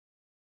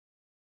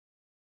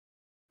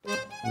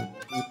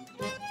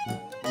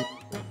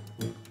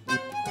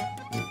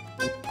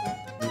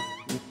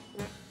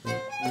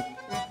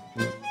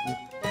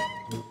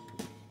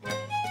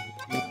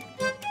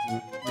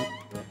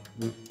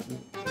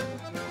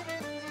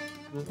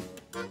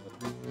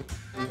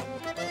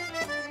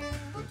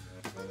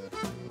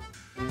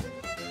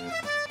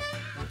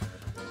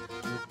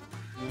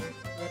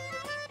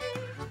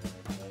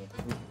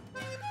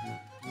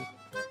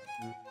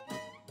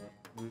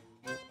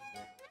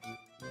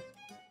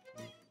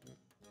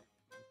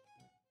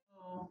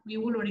we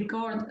will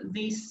record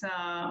this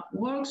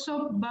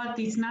workshop, but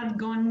it's not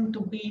going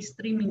to be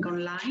streaming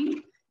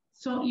online.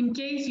 So in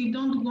case you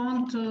don't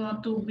want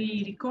to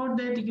be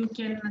recorded, you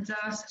can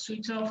just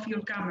switch off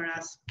your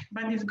cameras,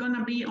 but it's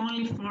gonna be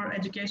only for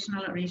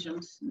educational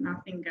reasons,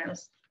 nothing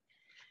else.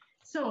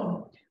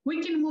 So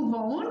we can move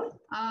on,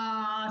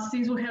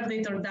 since we have the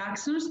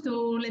introductions,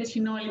 to let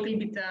you know a little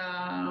bit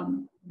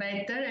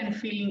better and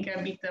feeling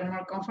a bit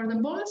more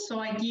comfortable. So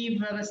I give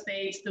the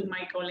stage to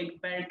my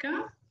colleague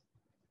Berka.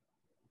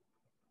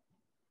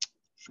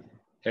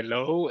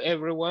 Hello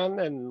everyone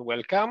and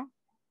welcome.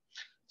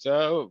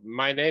 So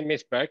my name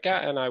is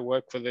Berka and I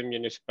work for the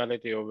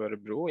municipality of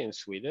Örebro in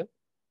Sweden.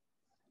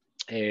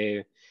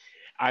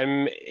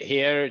 I'm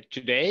here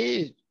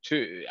today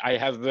I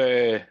have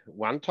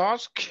one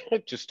task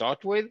to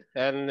start with,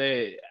 and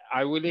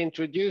I will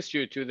introduce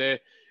you to the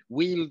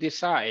Wheel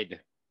Decide.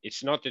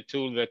 It's not a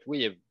tool that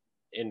we have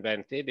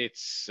invented,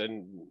 it's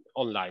an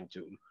online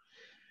tool.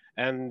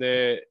 And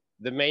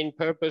the main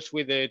purpose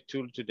with the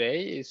tool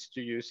today is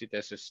to use it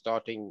as a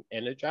starting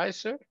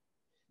energizer.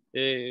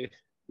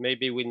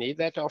 Maybe we need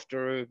that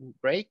after a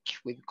break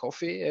with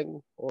coffee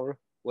and or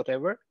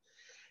whatever.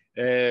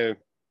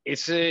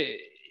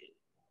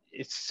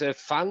 It's a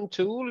fun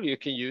tool. You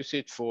can use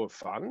it for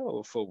fun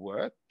or for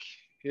work.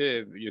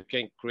 You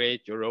can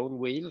create your own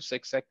wheels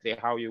exactly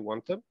how you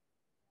want them.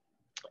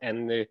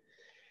 And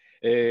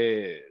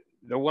the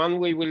one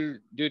we will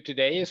do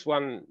today is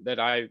one that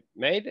I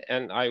made,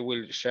 and I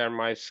will share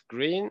my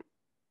screen.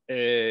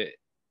 Here.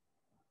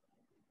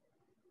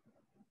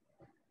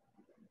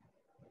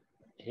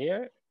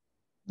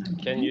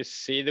 Okay. Can you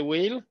see the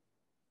wheel?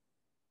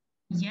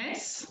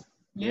 Yes.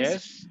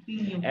 Yes.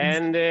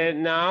 And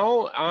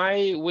now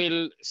I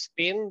will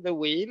spin the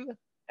wheel,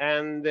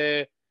 and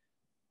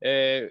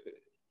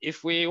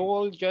if we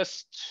all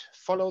just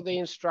follow the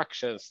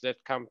instructions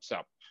that comes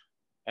up,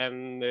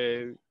 and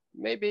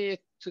maybe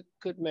it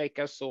could make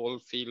us all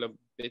feel a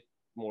bit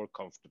more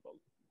comfortable.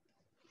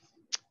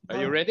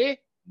 Are you ready?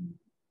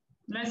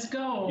 Let's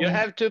go. You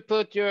have to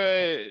put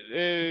your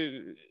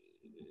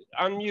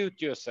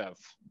unmute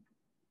yourself.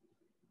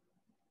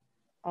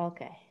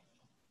 Okay.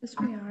 Yes,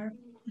 we are.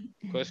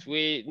 Because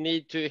we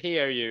need to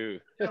hear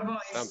you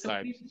sometimes.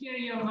 So please hear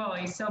your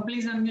voice. So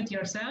please unmute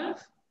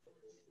yourself.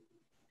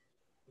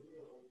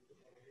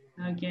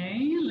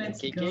 Okay,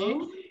 let's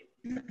go.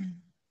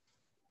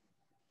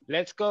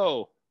 Let's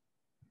go.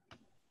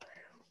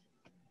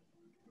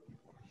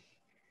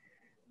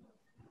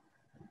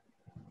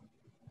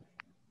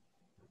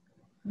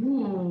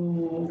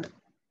 Ooh.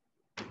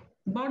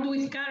 Bored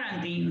with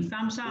quarantine,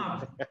 thumbs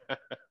up.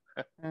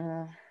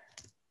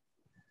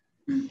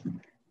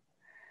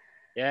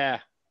 Yeah,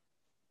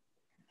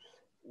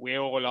 we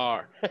all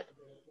are.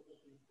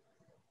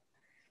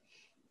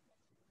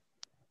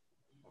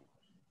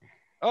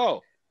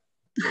 Oh,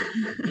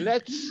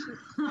 let's,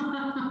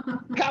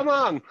 come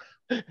on,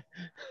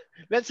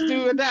 let's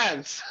do a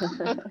dance.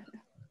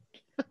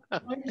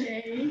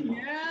 Okay,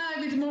 yeah,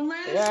 this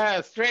moment.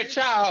 Yeah, stretch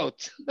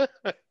out.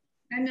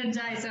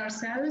 Energize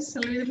ourselves a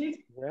little bit.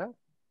 Yeah.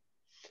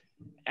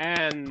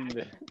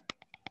 And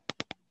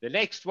the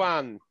next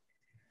one.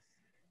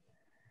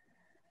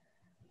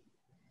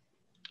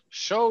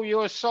 Show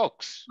your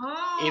socks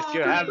if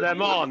you have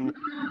them on.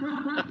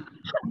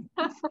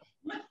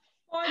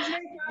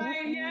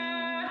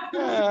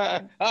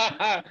 Yeah.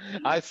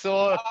 I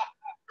saw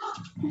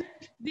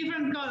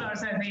different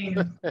colors, I think.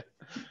 A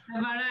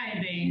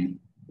variety.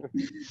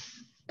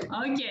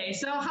 Okay,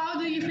 so how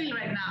do you feel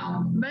right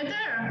now?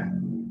 Better?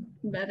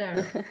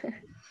 Better.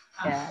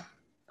 Yeah.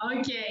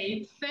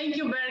 Okay, thank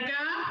you,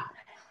 Berka.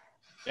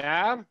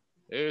 Yeah,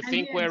 you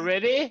think we're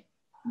ready?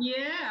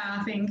 Yeah,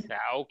 I think. Yeah,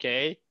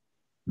 okay.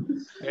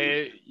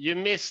 You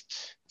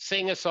missed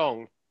Sing a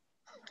Song.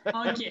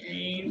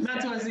 Okay,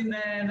 that was in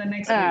the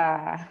next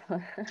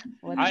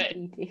what a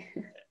pity.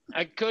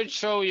 I could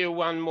show you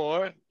one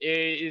more.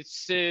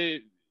 It's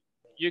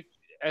you,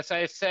 as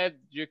I said,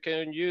 you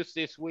can use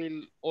this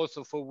wheel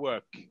also for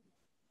work,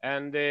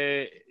 and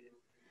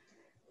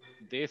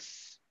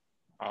this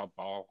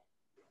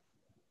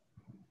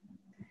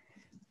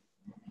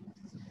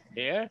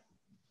here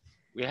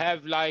we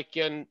have like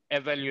an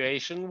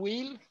evaluation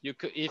wheel. You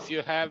could, if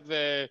you have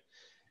a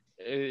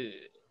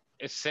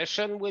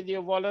session with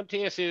your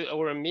volunteers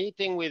or a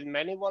meeting with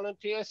many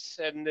volunteers,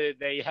 and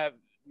they have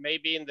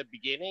maybe in the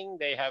beginning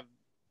they have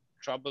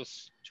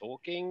troubles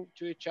talking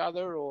to each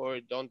other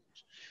or don't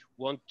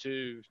want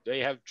to, they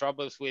have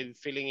troubles with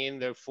filling in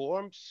their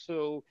forms,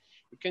 so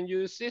you can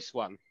use this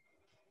one.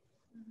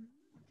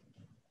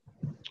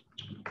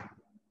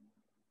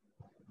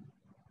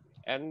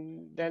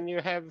 And then you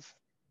have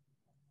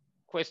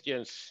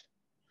questions.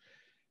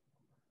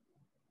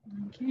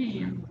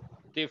 Okay.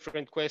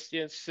 Different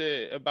questions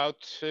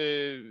about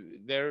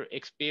their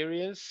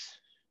experience.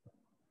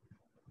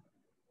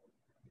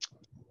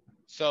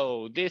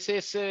 So this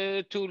is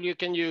a tool you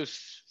can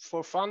use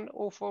for fun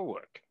or for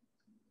work.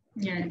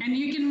 Yeah, and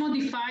you can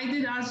modify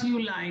it as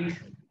you like.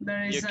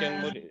 There is you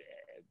can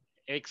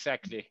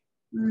exactly.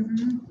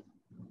 Mm-hmm.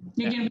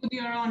 You can put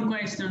your own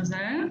questions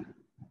there.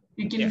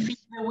 You can Yes. fill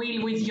the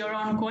wheel with your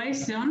own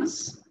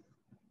questions,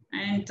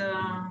 and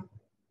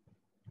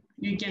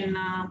you can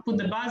put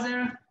the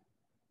buzzer,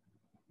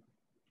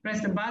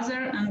 press the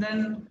buzzer, and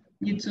then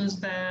you choose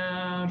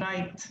the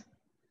right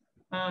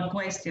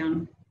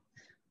question.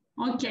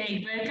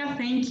 Okay, Berka,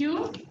 thank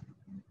you.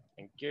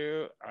 Thank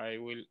you. I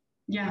will.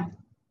 Yeah,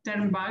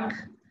 turn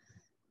back,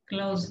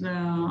 close the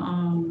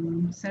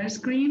share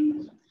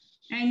screen.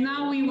 And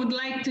now we would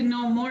like to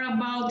know more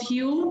about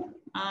you.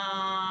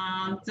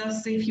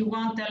 Just if you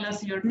want, tell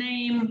us your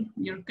name,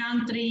 your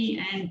country,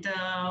 and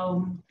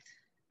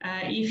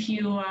if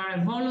you are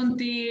a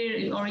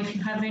volunteer or if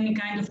you have any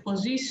kind of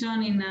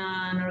position in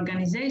an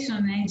organization,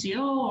 an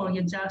NGO, or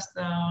you just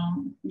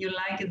you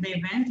like the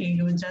event,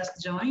 you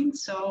just joined.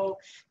 So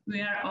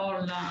we are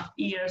all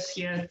ears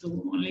here to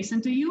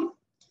listen to you.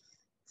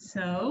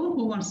 So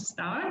who wants to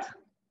start?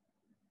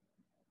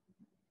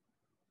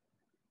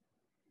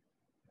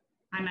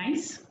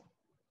 Anais?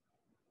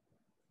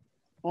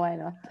 Why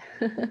not?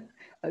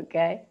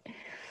 Okay.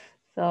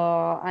 So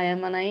I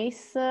am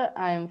Anais.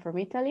 I am from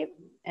Italy,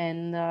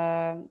 and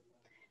I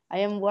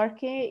am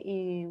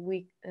working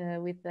with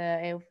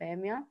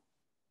EVS,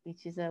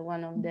 which is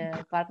one of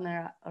the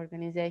partner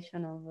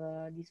organization of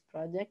this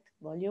project,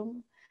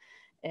 Volu.M.E.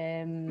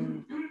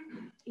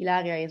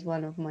 Ilaria is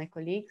one of my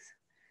colleagues,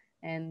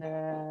 and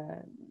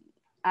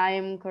I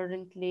am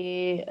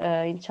currently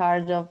in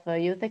charge of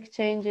youth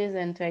exchanges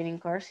and training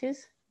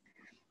courses.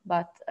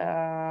 But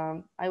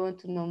I want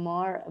to know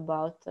more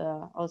about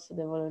also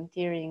the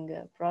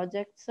volunteering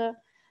projects.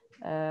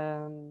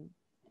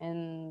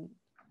 And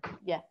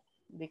yeah,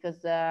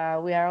 because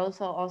we are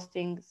also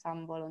hosting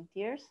some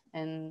volunteers.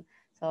 And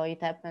so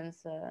it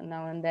happens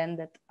now and then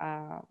that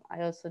I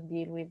also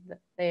deal with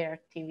their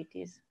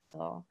activities.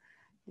 So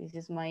this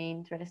is my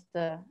interest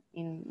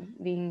in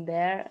being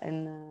there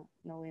and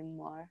knowing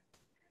more.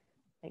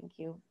 Thank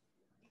you.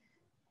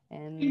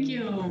 And thank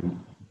you.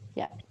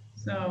 Yeah.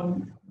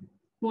 So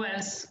who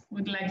else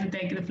would like to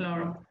take the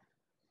floor?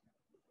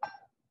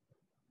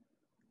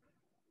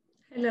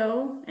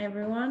 Hello,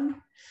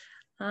 everyone.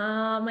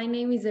 My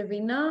name is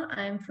Evina.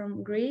 I'm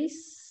from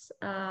Greece.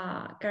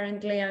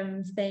 Currently,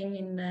 I'm staying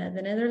in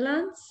the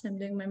Netherlands. I'm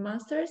doing my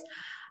master's.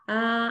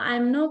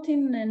 I'm not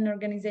in an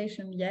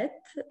organization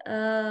yet,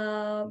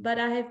 but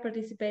I have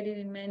participated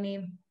in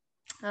many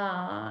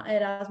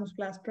Erasmus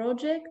Plus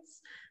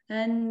projects.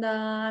 And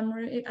I'm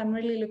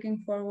really looking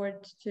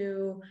forward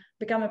to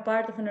become a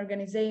part of an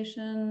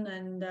organization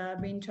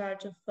and be in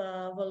charge of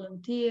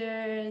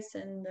volunteers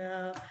and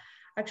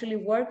actually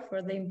work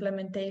for the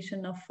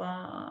implementation of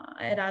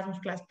Erasmus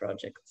Plus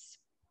projects.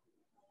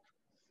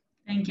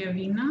 Thank you,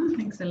 Vina.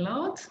 Thanks a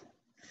lot.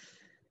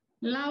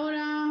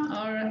 Laura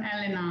or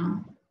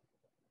Elena?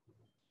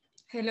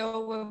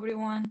 Hello,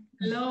 everyone.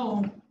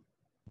 Hello.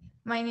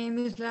 My name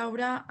is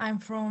Laura. I'm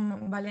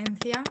from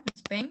Valencia,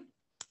 Spain,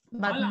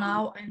 but Hola.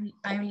 now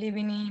I'm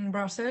living in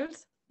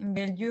Brussels, in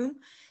Belgium,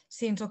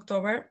 since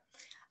October.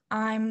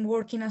 I'm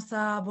working as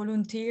a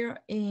volunteer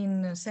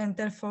in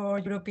Center for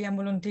European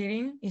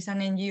Volunteering. It's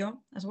an NGO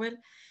as well.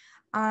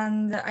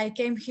 And I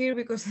came here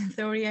because in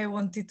theory I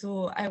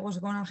was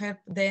gonna help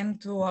them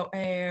to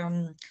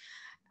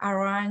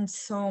arrange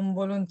some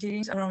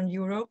volunteering around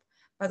Europe.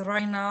 But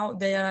right now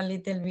they are a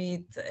little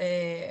bit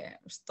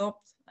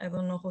stopped. I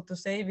don't know how to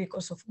say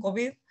because of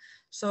COVID.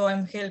 So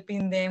I'm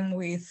helping them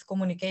with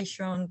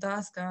communication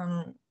tasks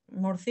and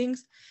more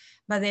things.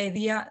 But the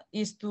idea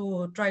is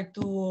to try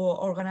to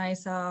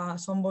organize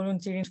some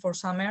volunteering for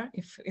summer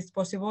if it's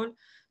possible.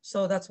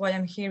 So that's why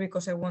I'm here,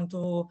 because I want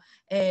to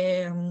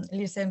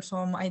listen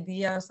some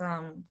ideas.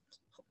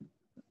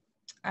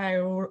 I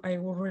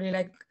would really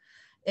like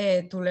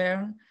to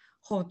learn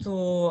how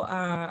to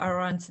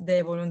arrange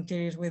the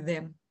volunteers with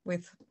them,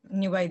 with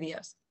new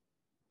ideas.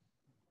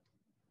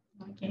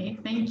 Okay,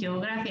 thank you.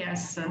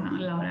 Gracias,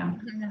 Laura.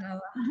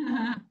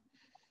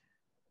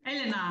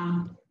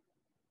 Elena.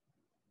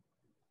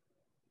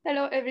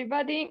 Hello,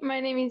 everybody. My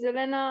name is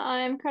Elena. I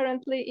am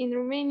currently in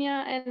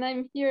Romania, and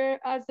I'm here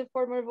as a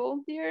former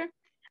volunteer.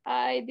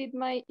 I did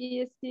my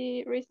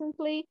ESC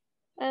recently,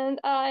 and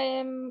I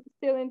am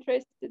still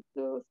interested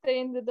to stay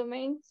in the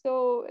domain.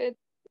 So it's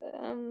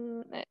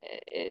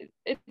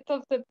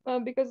also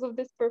because of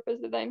this purpose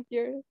that I'm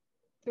here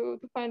to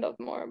find out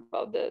more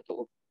about the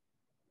tool.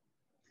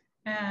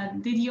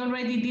 Did you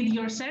already did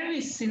your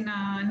service in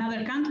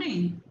another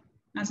country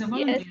as a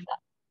volunteer?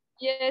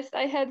 Yes,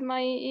 I had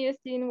my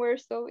ESC in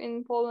Warsaw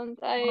in Poland.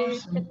 I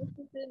finished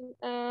it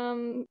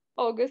in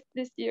August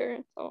this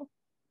year. So.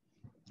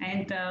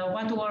 And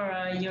what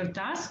were your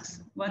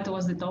tasks? What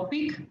was the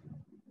topic?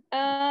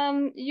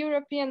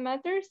 European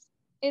Matters.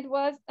 It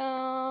was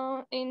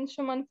in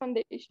Schumann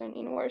Foundation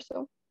in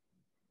Warsaw.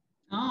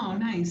 Oh,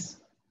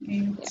 nice.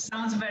 It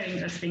sounds very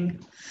interesting.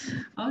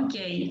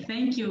 Okay,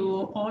 thank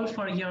you all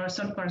for your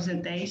short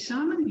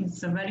presentation.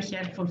 It's very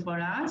helpful for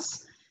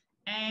us.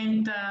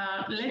 And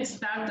let's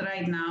start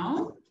right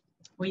now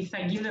with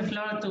I give the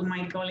floor to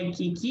my colleague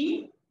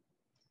Kiki,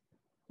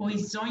 who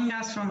is joining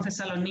us from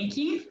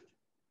Thessaloniki.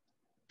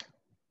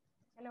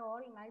 hello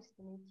all, nice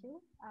to meet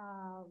you.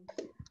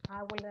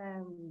 I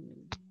will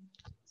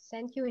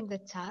send you in the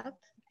chat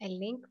a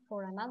link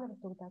for another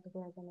tool that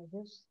we are going to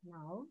use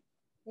now.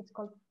 It's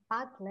called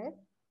Padlet.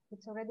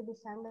 It's already been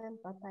sent,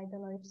 but I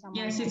don't know if someone...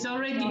 Yes, it's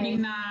already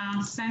been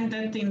sent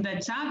in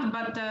the chat,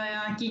 but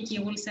Kiki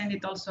will send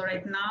it also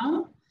right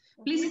now.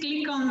 Please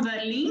click on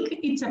the link.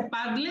 It's a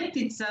Padlet.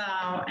 It's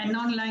an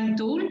online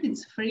tool.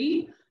 It's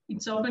free.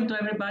 It's open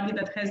to everybody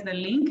that has the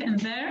link. And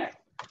there,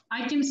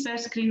 I can share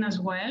screen as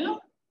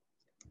well.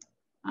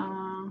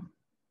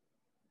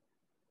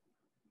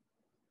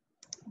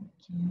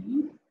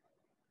 Okay.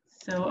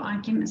 So I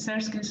can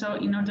share screen. So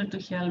in order to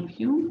help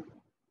you.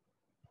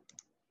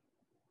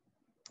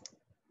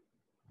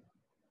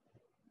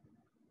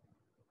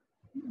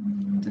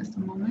 Just a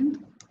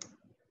moment.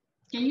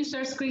 Can you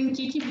share screen,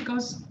 Kiki?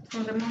 Because for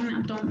the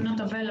moment I'm not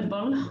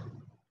available.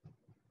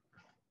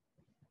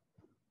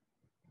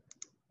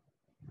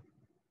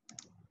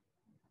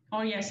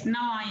 Oh yes,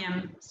 now I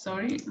am.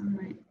 Sorry,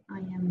 I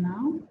am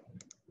now.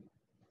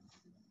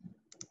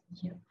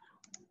 Yep.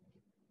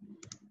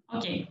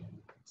 Okay,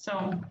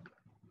 so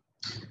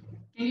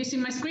can you see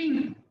my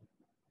screen?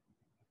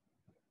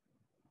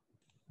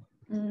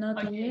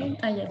 Not okay.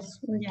 yet. Yes.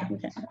 Yeah.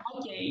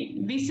 Okay.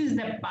 This is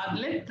the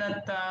Padlet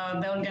that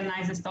the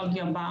organizers told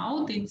you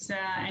about. It's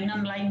an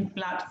online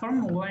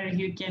platform where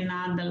you can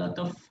add a lot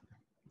of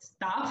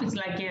stuff. It's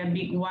like a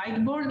big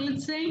whiteboard,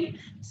 let's say.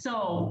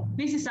 So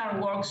this is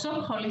our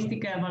workshop,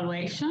 Holistic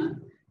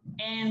Evaluation.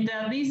 And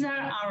these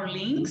are our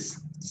links.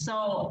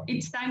 So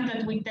each time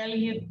that we tell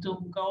you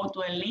to go to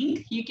a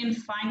link, you can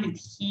find it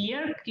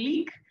here,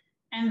 click.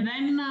 And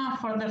then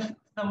for the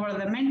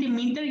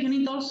Mentimeter, you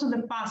need also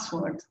the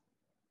password.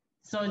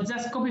 So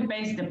just copy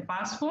paste the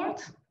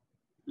password.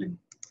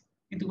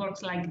 It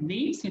works like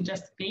this, you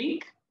just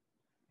click.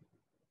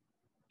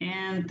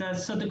 And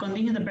so to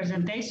continue the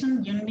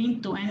presentation, you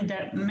need to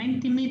enter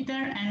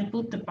Mentimeter and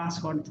put the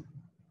password.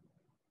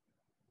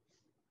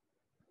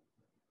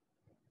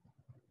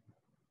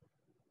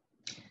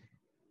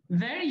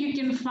 There you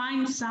can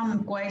find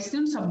some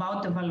questions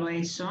about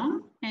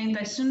evaluation. And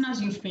as soon as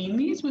you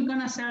finish, we're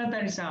gonna share the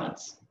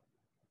results.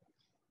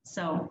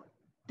 So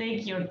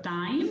take your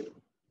time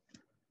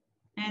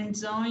and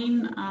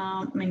join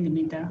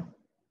Mentimeter.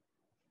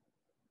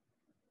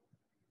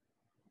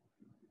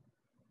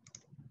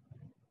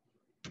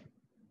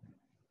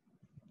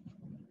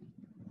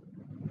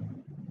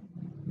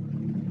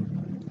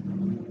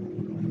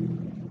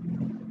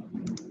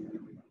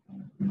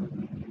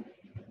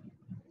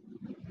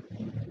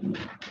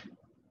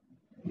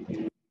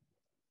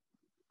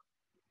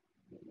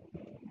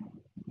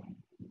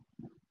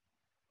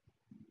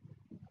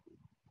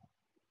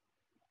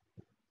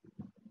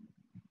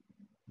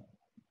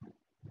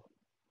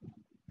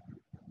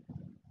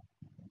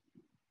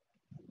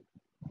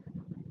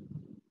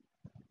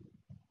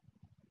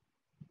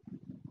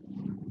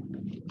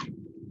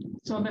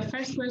 So the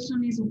first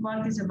question is,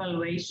 what is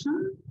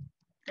evaluation?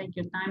 Take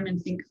your time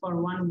and think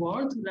for one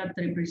word that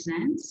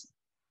represents.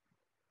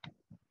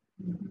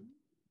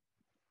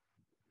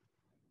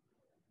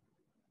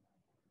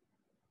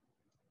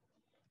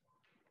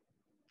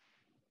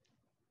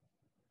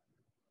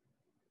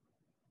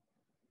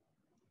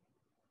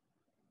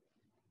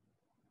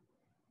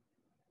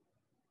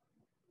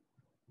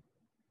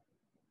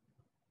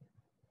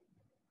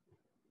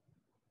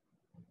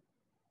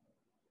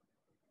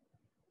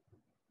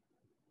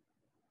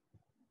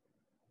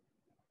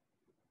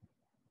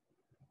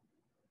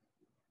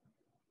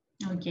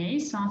 Okay,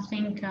 so I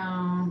think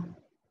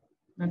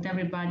that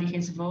everybody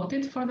has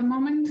voted for the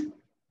moment.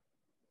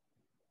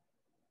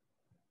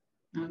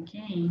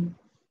 Okay.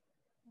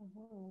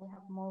 We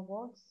have more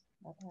votes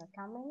that are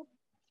coming.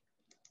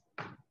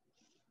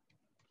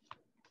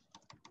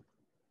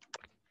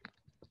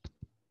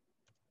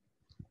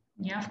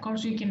 Yeah, of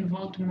course you can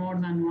vote more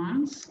than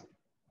once.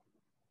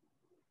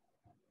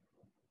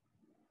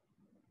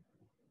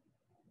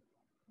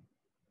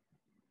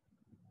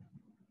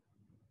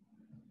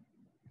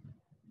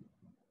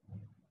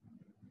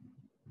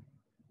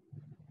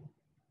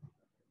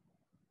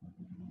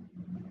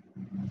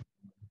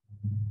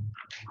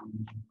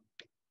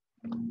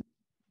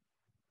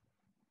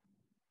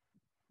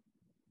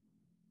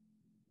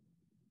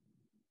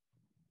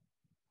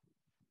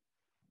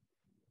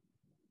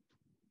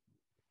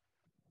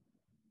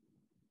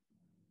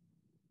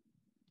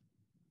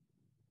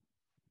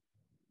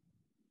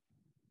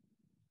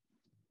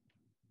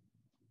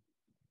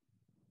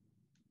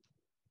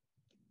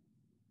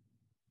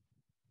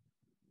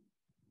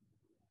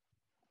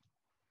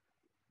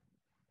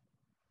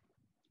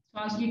 So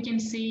as you can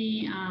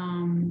see,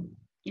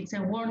 it's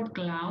a word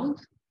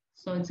cloud.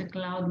 So it's a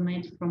cloud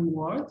made from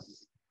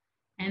words.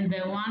 And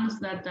the ones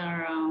that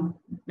are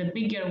the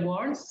bigger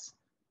words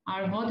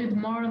are voted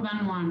more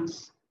than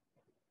once.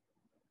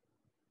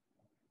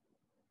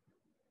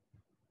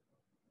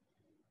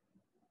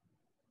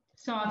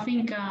 So I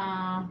think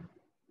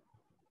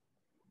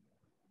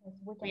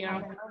we can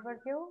have an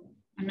overview.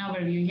 An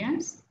overview,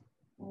 yes.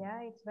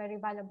 Yeah, it's very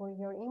valuable,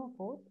 your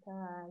input.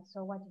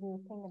 So what do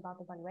you think about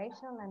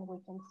evaluation? And we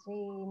can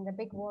see in the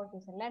big word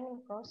is a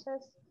learning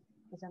process,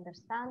 is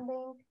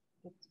understanding,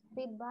 it's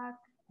feedback,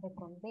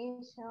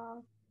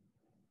 recognition,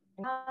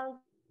 result,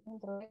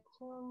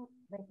 introduction,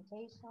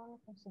 verification,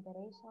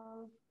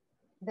 consideration,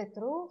 the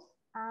truth,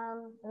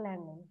 and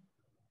learning.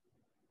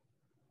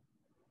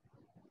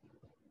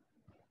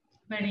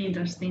 Very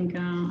interesting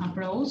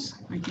approach,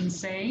 I can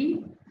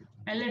say.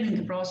 A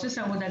learning process,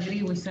 I would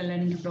agree with the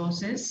learning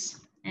process,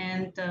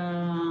 and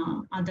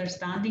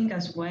understanding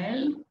as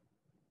well.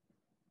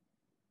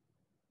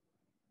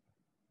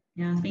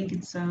 Yeah, I think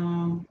it's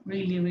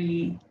really,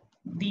 really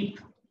deep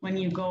when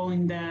you go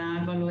in the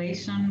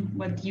evaluation.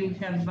 What you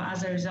have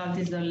as a result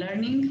is the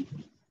learning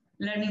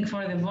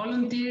for the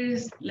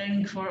volunteers,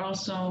 learning for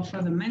also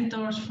for the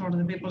mentors, for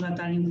the people that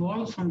are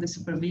involved from the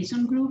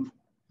supervision group.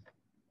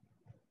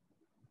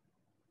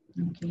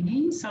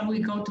 Okay, so we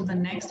go to the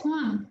next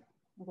one.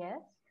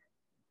 Yes.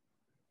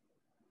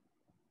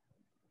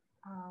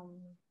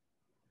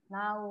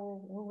 Now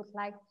we would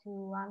like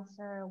to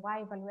answer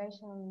why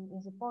evaluation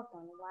is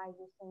important, why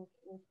you think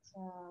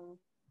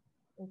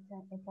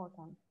it's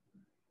important.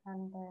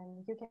 And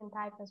you can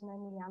type as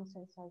many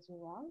answers as you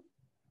want.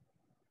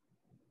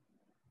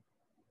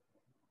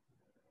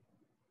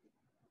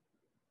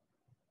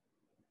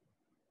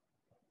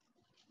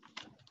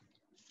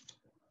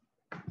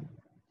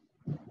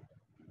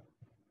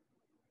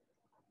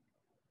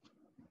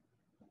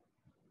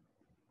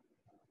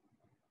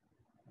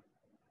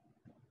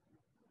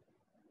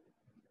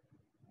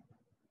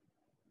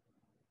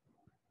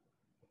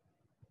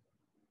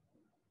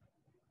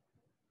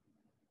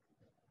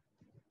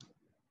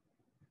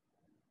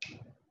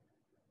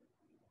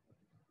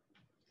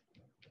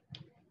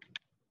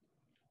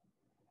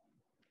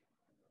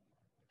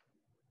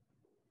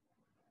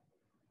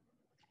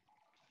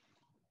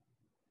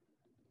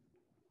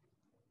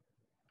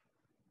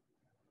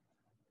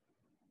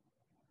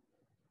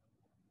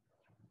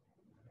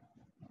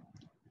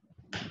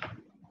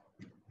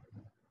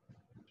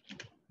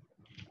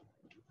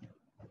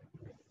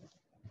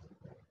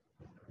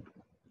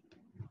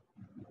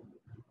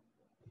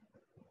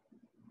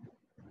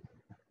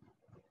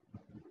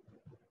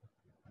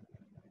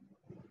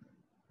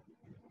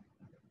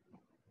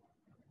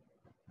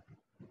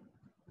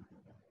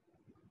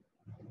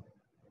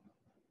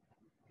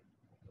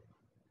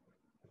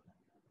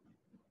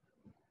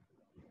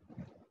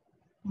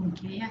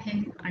 Okay,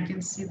 I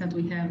can see that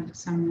we have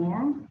some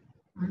more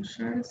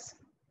answers.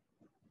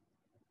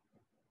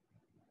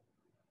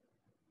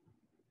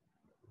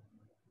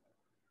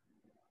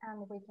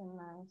 And we can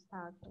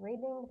start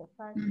reading the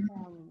first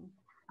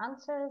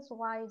answers.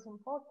 Why is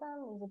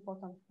important? Is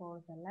important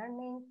for the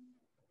learning.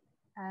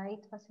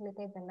 It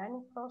facilitates the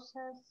learning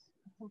process.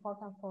 It's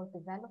important for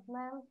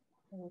development,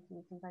 which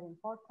is very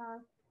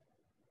important.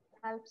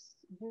 Helps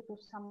you to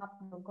sum up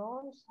your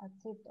goals,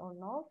 achieved or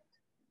not.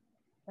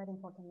 Very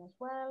important as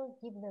well.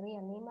 Give the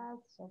real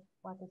image of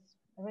what is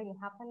really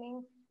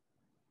happening,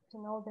 to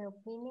know the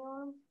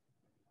opinion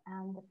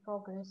and the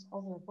progress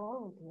of the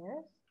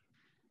volunteers.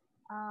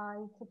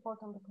 It's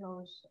important to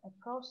close a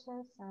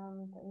process,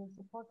 and it's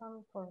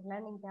important for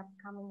learning the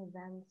upcoming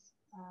events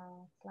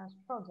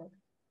 / project.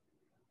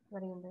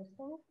 Very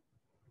interesting.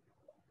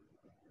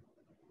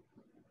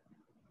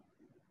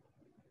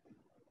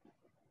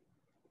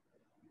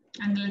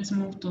 And let's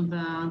move to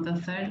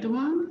the third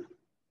one.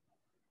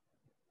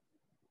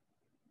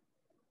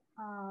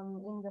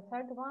 In the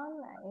third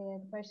one,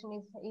 the question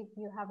is if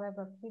you have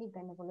ever filled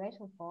an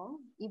evaluation form.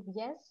 If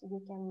yes,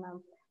 you can,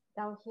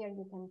 down here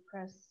you can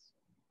press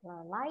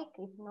like,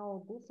 if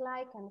no,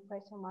 dislike, and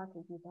question mark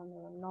if you don't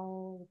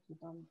know, if you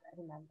don't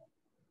remember.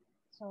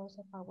 So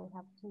far we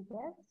have 2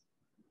 yes.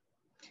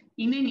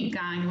 In any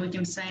kind, we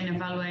can say an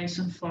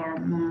evaluation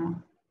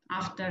form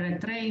after a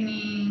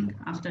training,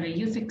 after a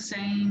youth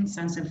exchange,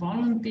 as a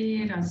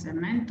volunteer, as a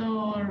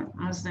mentor,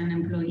 as an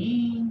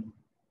employee.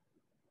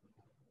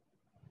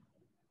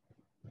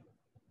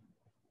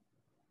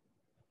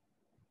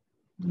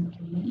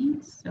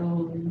 Okay,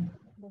 so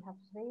we have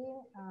 3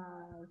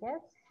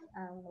 yes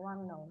and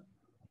 1 no.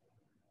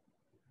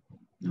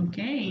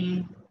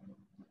 Okay.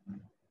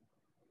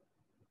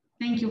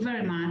 Thank you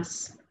very much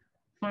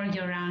for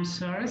your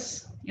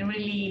answers.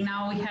 Really,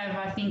 now we have,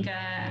 I think,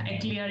 a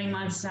clear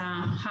image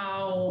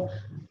how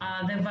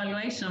the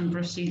evaluation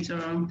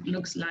procedure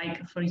looks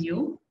like for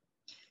you.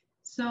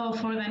 So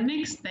for the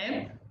next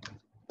step,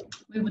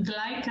 we would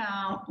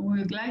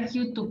like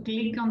you to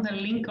click on the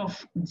link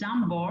of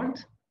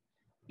Jamboard.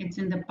 It's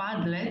in the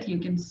Padlet. You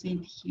can see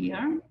it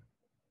here.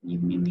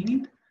 Give me a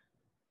minute.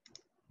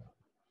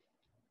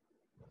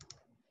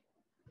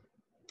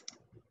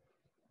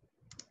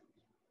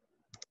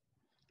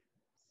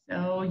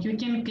 So you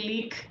can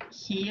click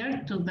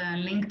here to the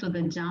link to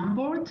the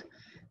Jamboard.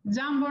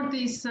 Jamboard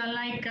is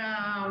like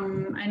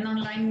an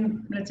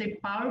online, let's say,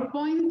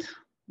 PowerPoint,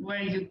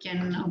 where you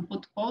can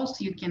put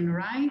posts, you can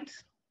write.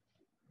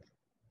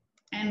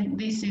 And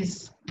this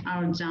is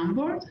our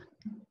Jamboard.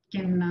 I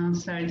can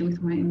share it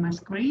with my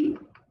screen.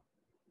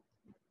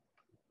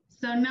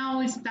 So now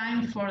it's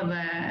time for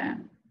the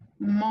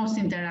most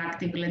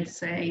interactive, let's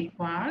say,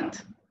 part.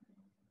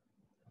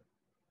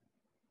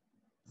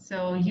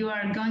 So you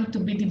are going to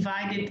be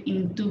divided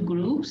in two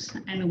groups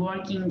and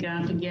working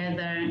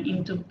together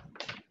into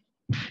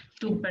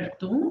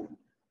 2x2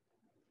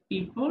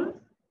 people.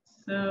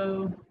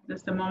 So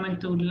just a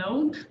moment to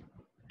load.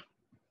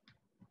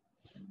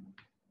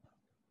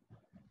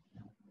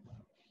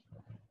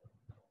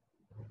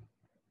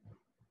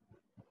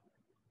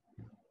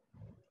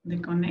 The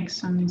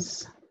connection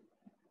is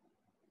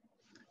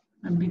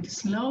a bit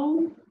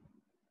slow.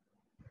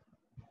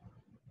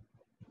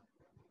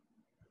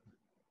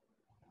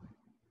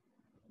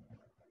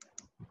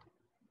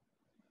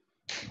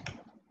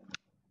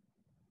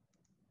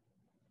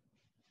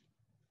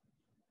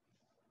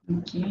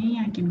 Okay,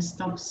 I can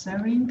stop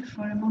sharing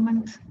for a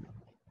moment.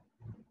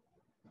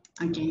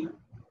 Okay.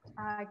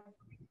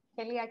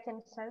 Kelly, I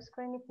can share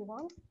screen if you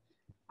want.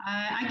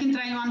 I can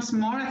try once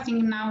more. I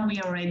think now we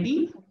are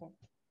ready. Okay.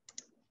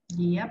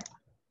 Yep.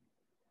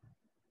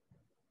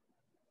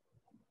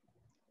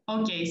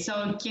 Okay,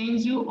 so can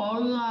you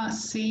all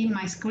see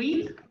my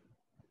screen?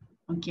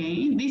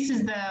 Okay, this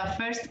is the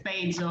first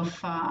page of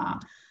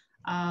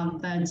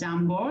the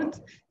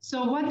Jamboard.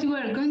 So what we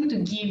are going to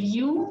give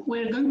you,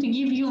 we're going to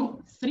give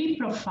you 3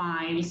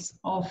 profiles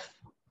of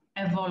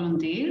a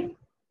volunteer.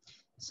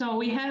 So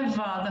we have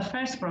the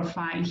first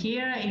profile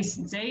here is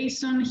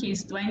Jason,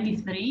 he's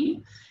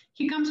 23.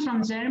 He comes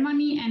from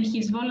Germany and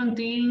he's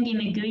volunteering in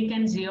a Greek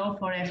NGO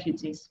for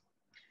refugees.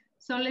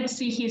 So let's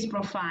see his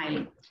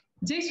profile.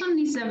 Jason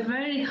is a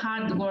very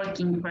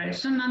hard-working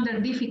person under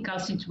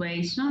difficult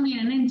situation in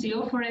an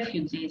NGO for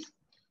refugees.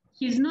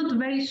 He's not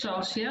very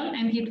social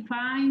and he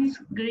finds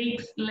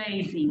Greeks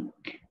lazy.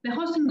 The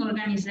hosting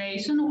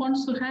organization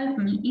wants to help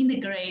me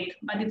integrate,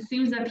 but it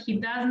seems that he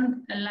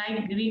doesn't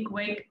like Greek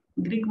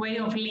way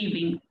of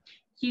living.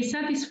 He's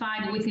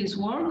satisfied with his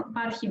work,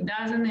 but he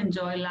doesn't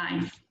enjoy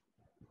life.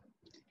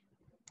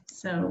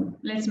 So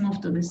let's move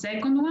to the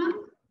second one.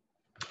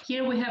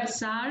 Here we have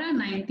Sarah,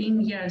 19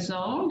 years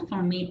old,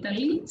 from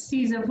Italy.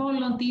 She's a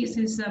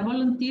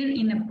volunteer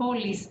in a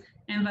Polish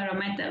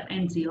environmental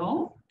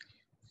NGO.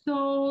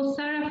 So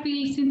Sarah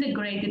feels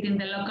integrated in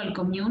the local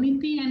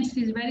community and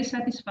she's very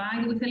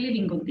satisfied with the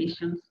living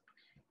conditions.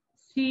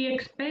 She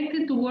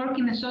expected to work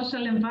in a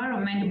social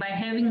environment by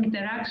having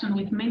interaction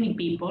with many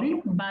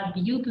people, but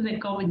due to the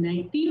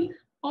COVID-19,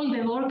 all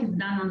the work is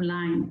done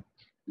online.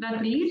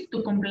 That leads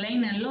to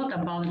complain a lot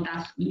about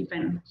tasks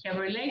given. Her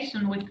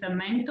relation with the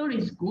mentor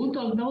is good,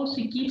 although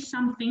she keeps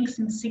some things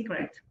in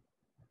secret.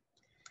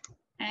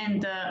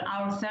 And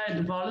our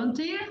third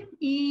volunteer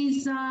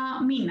is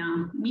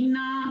Mina.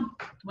 Mina,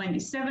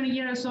 27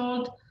 years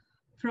old,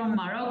 from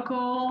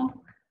Morocco,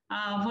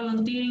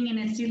 volunteering in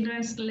a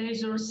children's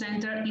leisure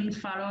center in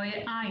Faroe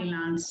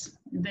Islands.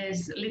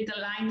 There's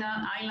little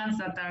islands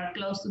that are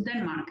close to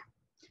Denmark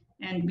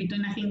and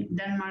between, I think,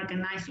 Denmark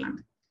and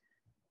Iceland.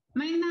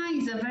 Mina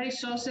is a very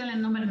social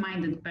and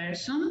open-minded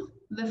person.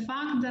 The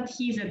fact that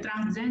he is a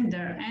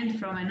transgender and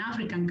from an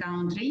African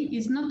country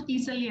is not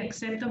easily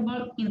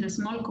acceptable in the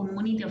small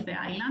community of the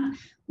island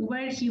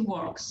where he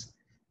works.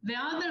 The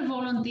other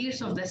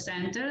volunteers of the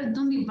center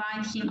don't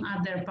invite him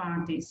at their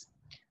parties.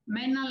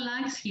 Mina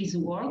likes his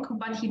work,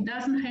 but he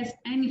doesn't have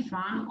any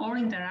fun or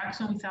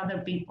interaction with other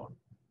people.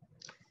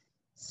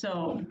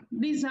 So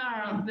these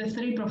are the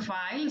 3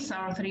 profiles,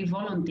 our 3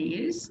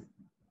 volunteers.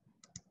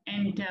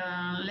 And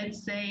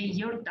let's say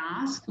your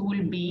task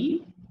will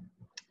be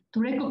to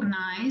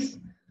recognize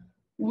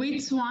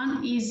which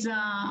one is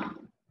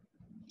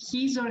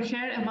his or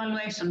her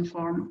evaluation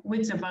form,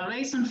 which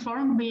evaluation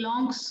form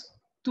belongs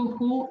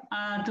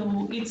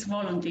to each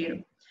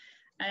volunteer.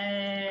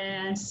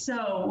 And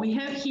so we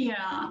have here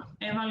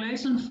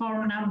evaluation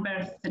form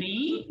number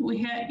 3.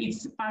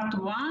 It's part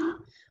 1,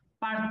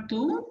 part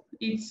 2.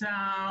 It's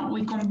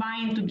we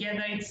combine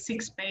together. It's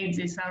 6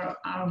 pages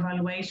our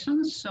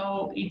evaluation.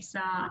 So it's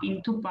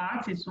in 2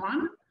 parts. It's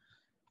 1.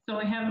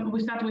 So we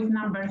start with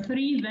number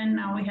 3. Then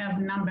now we have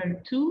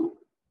number 2,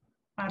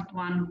 part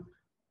 1,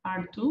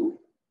 part 2.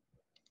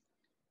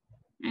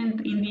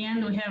 And in the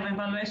end, we have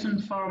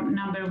evaluation form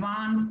number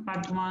 1,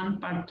 part 1,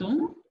 part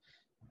 2.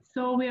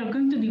 So we are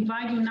going to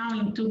divide you now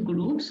in 2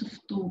 groups of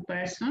 2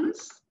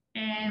 persons.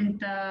 And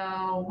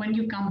when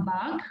you come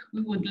back,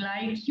 we will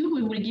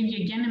give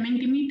you again a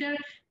Mentimeter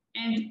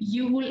and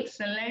you will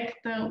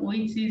select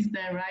which is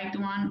the right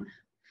one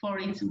for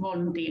each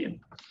volunteer.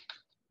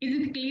 Is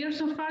it clear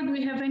so far? Do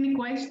we have any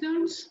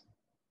questions?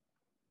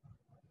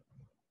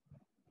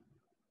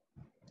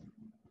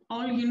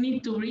 All you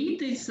need to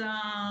read is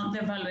the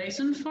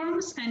evaluation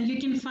forms, and you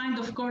can find,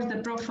 of course,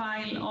 the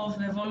profile of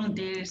the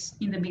volunteers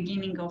in the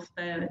beginning of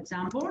the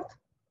Jamboard.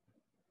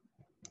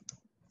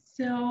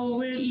 So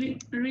we're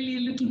really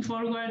looking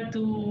forward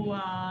to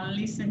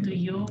listen to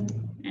you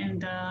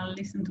and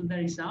listen to the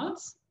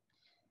results.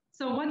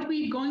 So what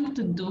we're going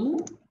to do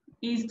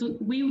is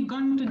we're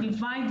going to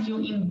divide you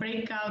in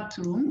breakout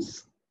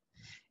rooms.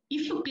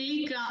 If you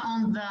click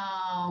on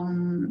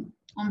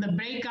the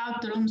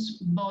breakout rooms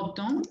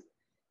button,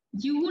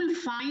 you will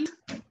find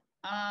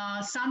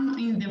some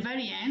in the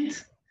very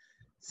end,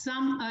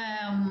 some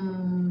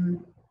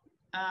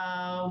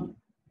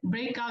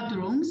breakout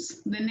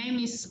rooms. The name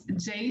is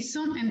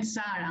Jason and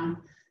Sarah.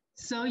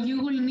 So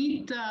you will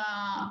need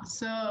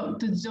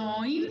to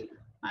join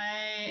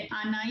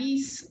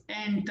Anais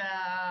and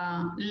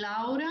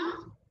Laura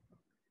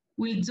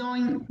will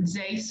join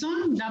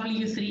Jason,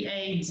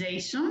 W3A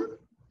Jason,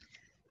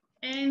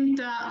 and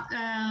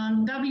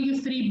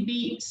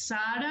W3B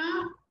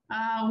Sarah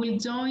will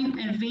join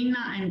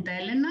Evina and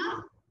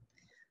Elena.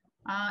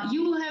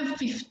 You will have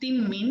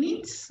 15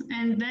 minutes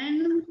and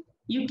then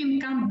you can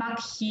come back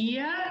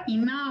here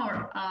in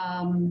our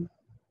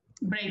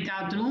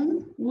breakout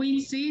room,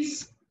 which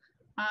is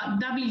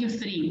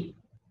W3.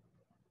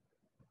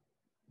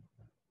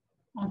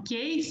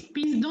 Okay,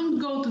 please don't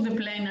go to the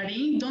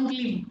plenary, don't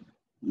leave,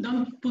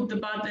 don't put the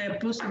button,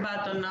 push the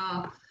button,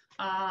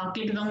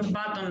 click on the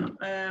button,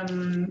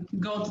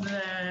 go to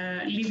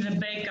the, leave the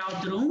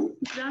breakout room,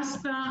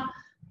 just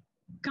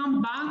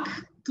come back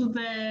to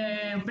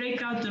the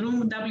breakout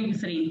room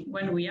W3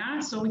 when we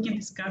are, so we can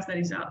discuss the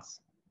results.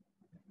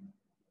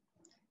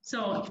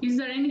 So, is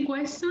there any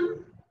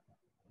question?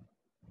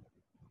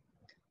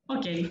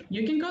 Okay,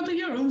 you can go to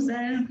your rooms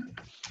then.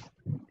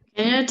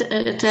 Can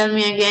you tell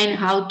me again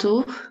how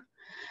to?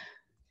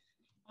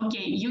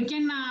 Okay, you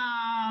can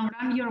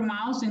run your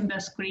mouse in the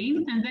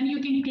screen and then you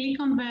can click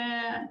on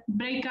the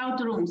breakout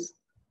rooms.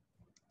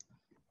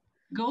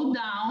 Go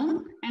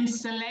down and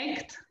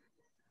select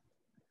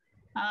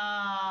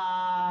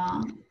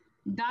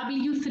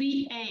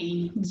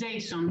W3A,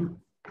 Jason.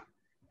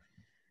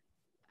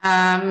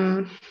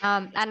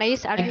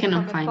 Anais, are you from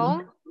a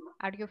phone?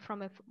 Are you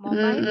from a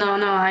mobile?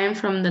 No, I am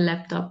from the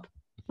laptop,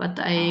 but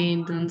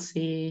I don't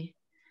see.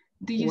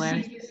 Do you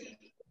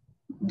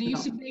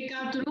see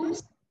breakout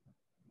rooms?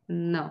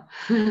 No.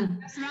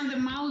 Just run the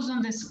mouse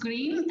on the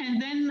screen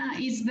and then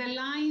it's the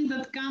line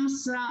that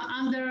comes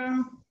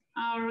under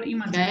our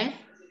image. Okay.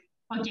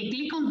 Okay,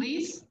 click on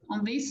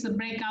this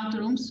breakout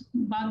rooms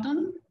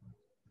button.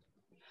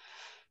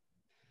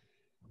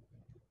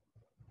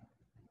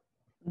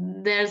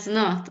 There's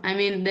not. I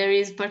mean, there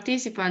is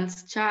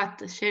participants,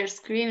 chat, share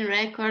screen,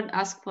 record,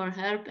 ask for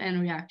help,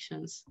 and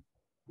reactions.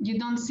 You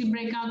don't see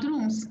breakout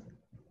rooms?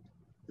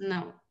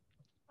 No.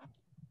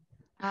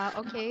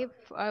 Okay,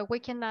 we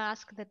can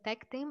ask the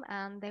tech team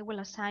and they will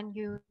assign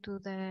you to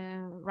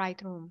the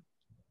right room.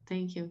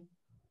 Thank you.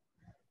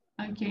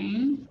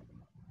 Okay.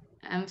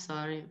 I'm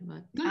sorry,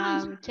 but...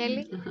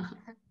 Kelly,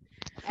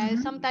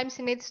 sometimes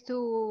it needs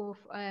to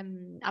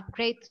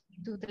upgrade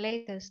to the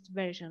latest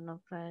version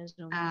of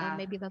Zoom.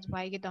 Maybe that's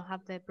why you don't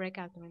have the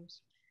breakout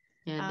rooms.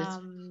 Yeah, that's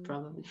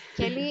probably.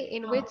 Kelly,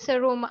 in which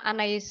room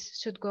Anais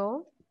should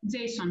go?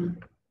 Jason.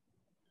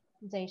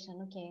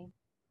 Jason, okay.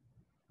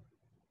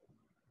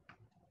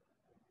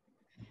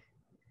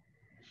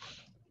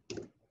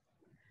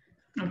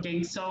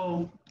 Okay,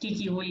 so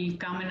Kiki will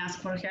come and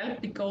ask for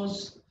help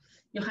because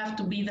you have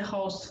to be the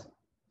host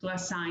to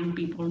assign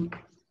people to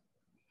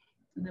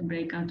the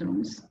breakout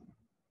rooms.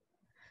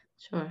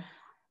 Sure.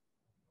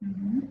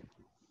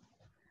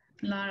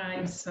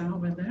 Lara is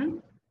over there.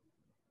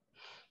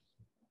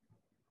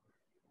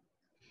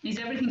 Is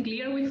everything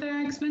clear with the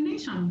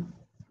explanation?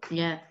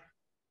 Yeah.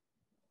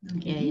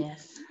 Okay. Yeah,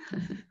 yes.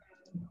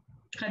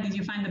 How did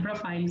you find the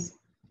profiles?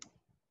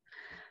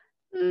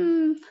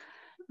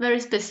 Very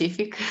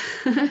specific.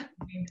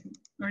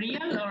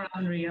 Real or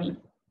unreal?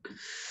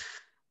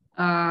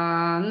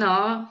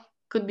 No,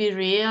 could be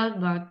real,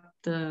 but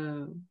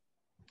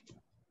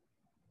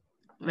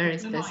very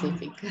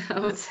specific, I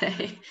would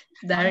say.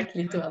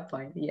 Directly to a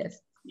point,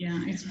 yes.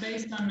 Yeah, it's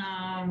based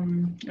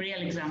on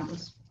real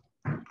examples.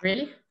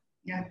 Really?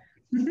 Yeah.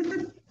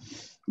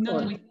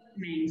 Not with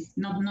names,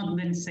 not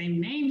the same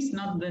names,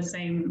 not the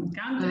same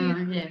country.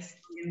 Yes.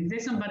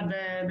 Organization, but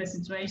the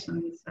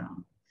situation is.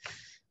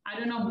 I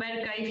don't know,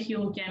 Berka, if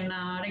you can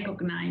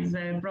recognize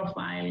the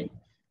profile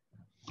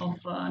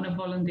of a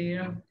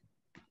volunteer.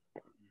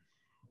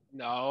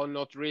 No,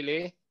 not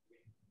really.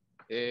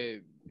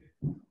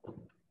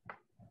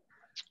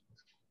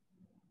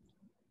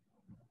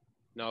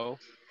 No.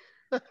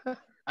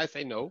 I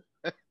say no.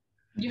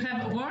 You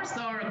have worse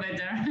or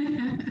better?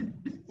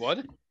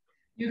 What?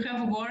 You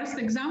have worse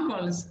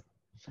examples?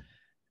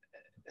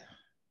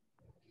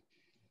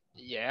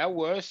 Yeah,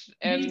 worse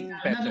and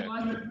better.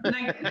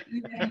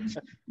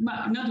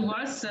 Not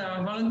worse,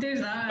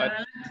 volunteers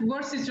are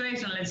worse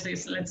situation, let's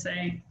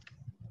say.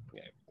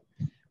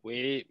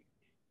 Yeah.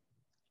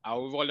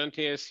 Our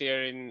volunteers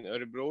here in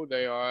Örebro,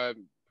 they are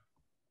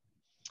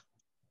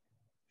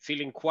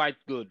feeling quite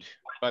good,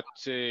 but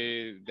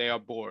they are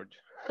bored.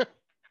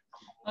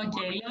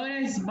 Okay,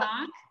 Laura is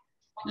back.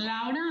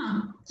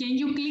 Laura, can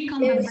you click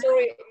on the...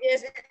 Sorry,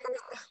 yes.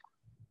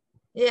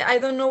 Yeah, I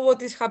don't know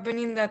what is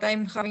happening, that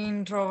I'm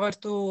having trouble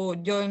to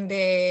join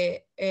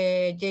the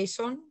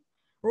JSON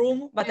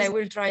room, but yes. I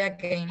will try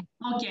again.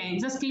 Okay,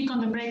 just click on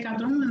the breakout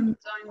room and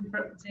join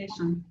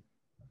JSON.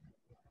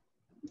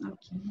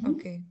 Okay.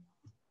 Okay.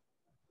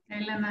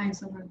 Elena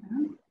is over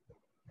there.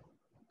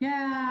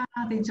 Yeah,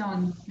 they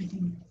joined, I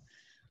think.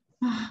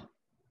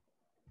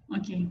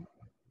 Okay.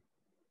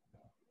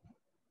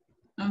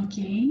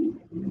 Okay.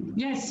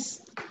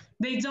 Yes,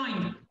 they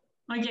join.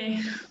 Okay.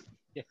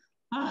 Yeah.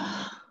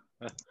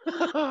 That's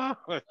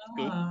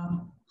good.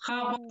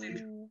 How about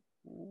it?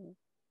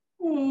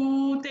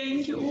 Oh,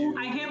 thank you.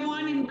 I have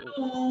one in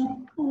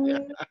blue.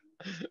 Oh.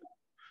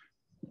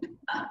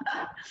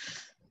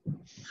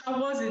 How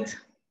was it?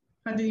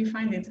 How did you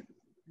find it?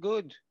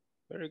 Good.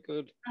 Very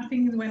good. I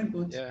think it went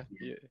good. Yeah.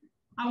 Yeah.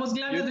 I was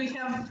glad that we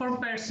have 4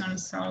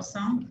 persons also.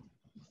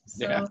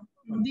 So Yeah.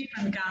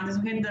 different countries.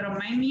 We had the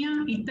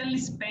Romania, Italy,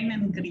 Spain,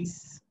 and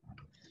Greece.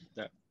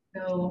 Yeah.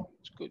 So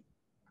it's good.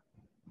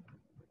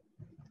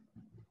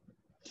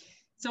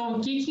 So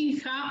Kiki,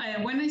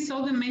 when I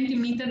saw the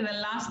Mentimeter, the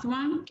last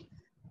one,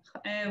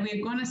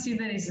 we're gonna see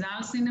the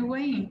results in a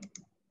way.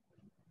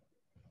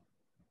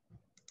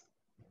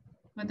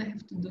 What I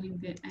have to do in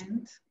the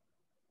end.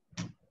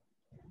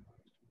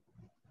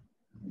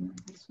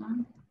 This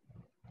one.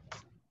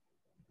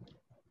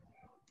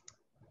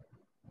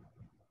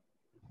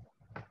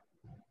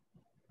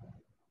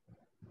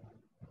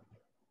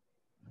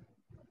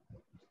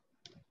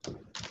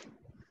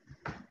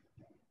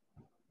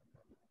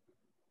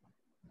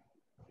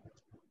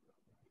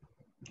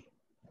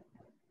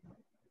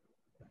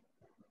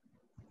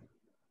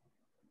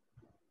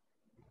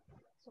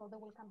 So they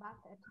will come back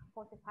at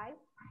 45?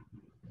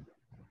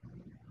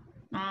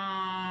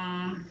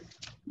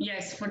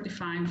 Yes,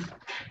 45.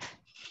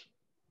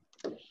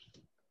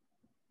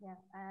 Yeah,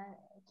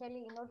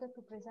 Kelly, in order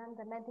to present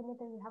the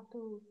Mentimeter, you have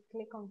to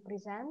click on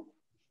present.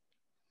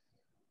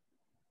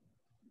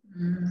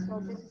 So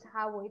this is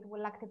how it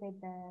will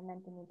activate the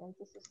Mentimeter.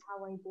 This is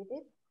how I did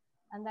it.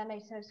 And then I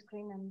share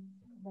screen and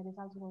the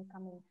results will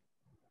come in.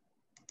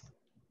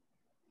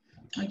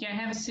 Okay, I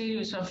have a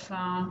series of,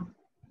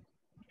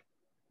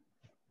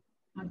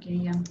 okay,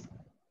 yeah.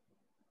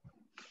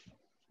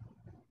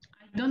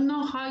 I don't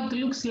know how it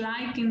looks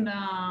like in the,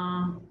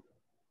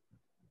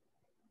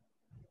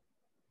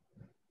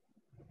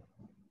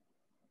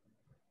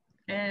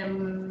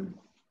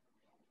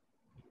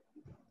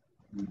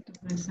 to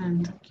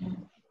present, okay.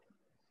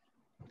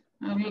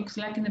 How it looks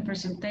like in the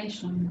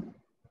presentation.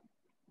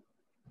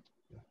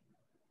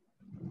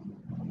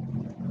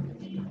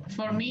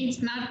 For me,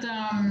 it's not,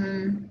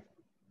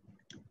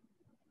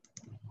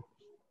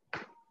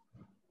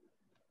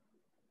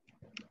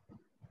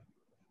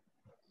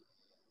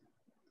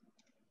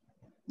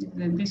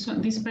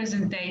 these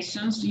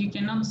presentations, you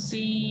cannot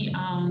see,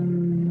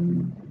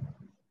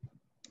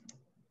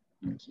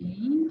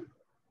 okay.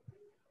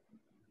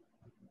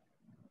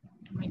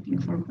 Waiting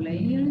for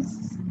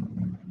players.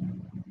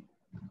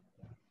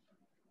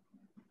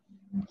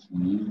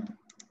 Okay.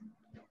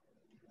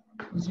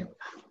 Yep.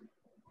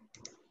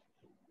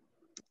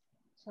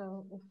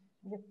 So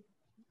if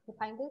you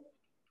find it?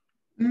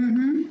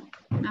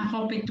 Mm-hmm. I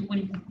hope it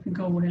will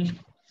go well.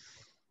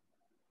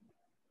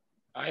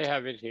 I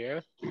have it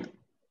here. Can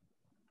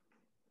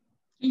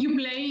you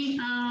play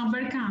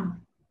Berka?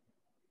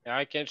 Yeah,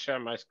 I can share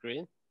my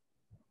screen.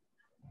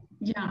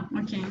 Yeah,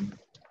 okay.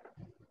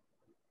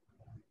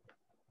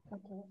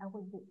 Okay, I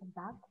will be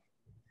back.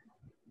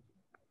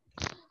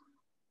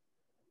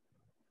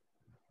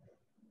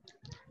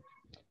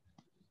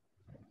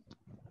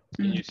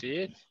 Can you see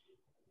it?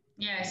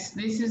 Yes,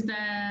 this is the,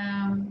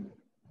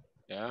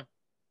 yeah.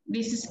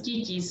 This is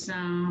Kiki's.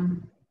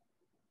 And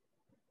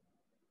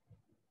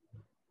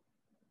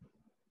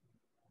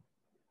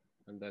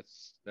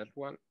that's that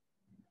one.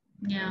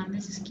 Yeah,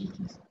 this is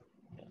Kiki's.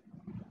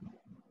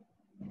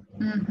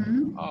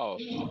 Mm-hmm. Oh,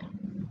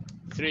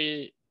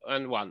 3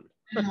 and 1.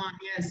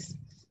 Yes.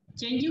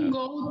 Can you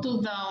go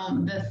to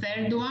the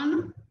third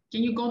one?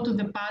 Can you go to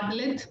the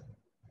Padlet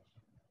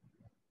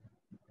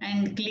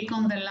and click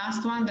on the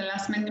last one, the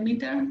last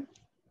Mentimeter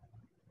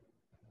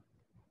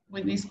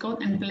with this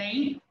code and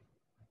play?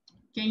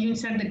 Can you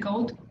insert the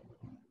code?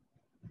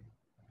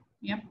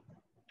 Yep.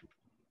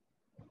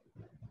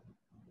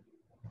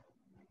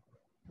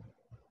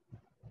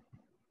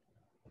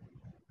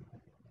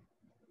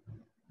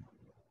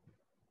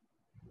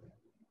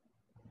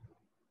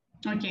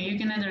 Okay, you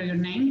can enter your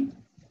name.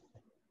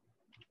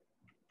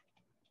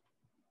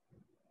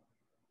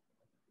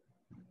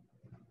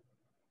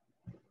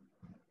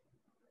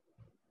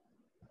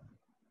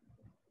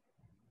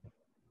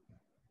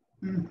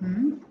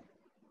 Mm-hmm.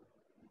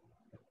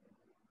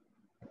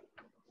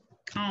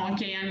 Oh,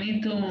 okay, I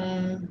need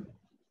to...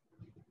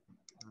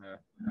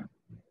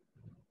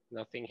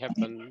 Nothing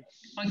happens.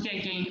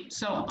 Okay,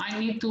 so I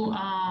need to...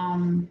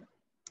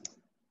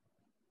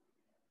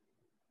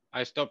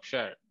 I stop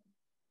share.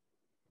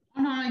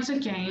 Oh, no, it's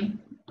okay.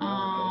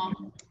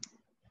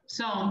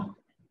 So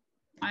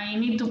I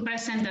need to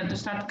press enter to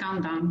start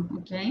countdown,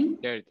 okay?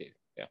 There it is,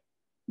 yeah.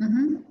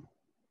 Mm-hmm.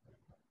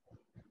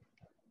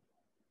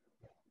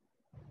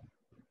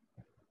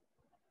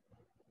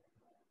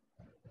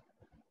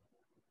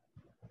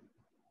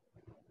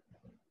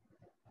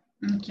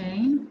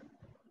 Okay.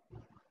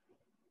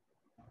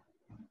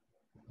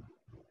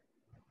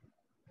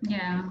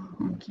 Yeah,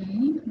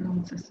 okay. Now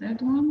it's the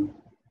third one.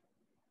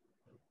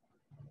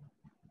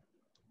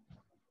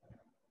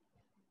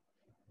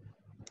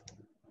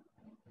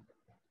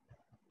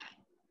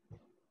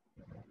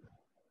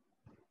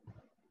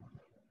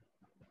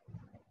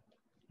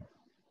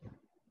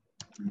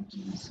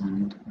 Okay, so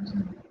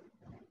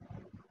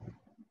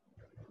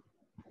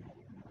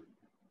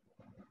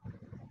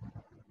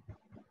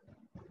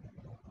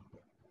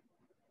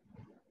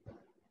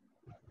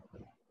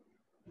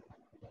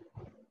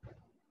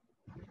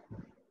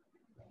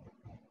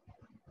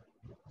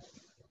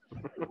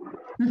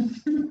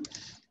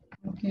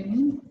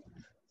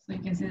you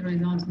can see the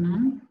results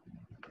now.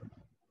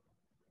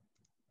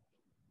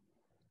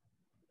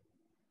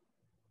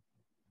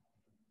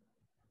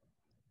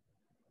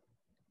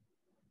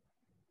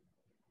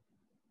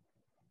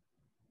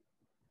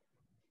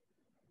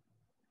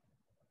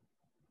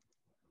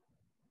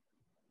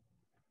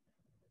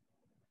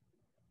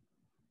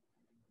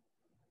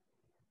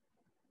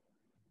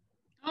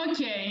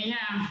 Okay,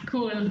 yeah,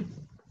 cool.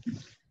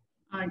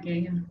 Okay,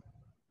 yeah.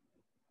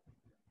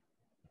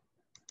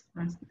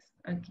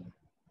 Okay.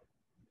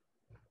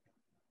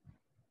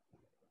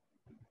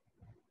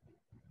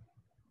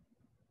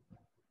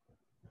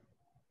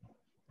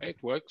 It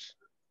works.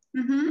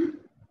 Mm-hmm.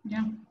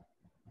 Yeah.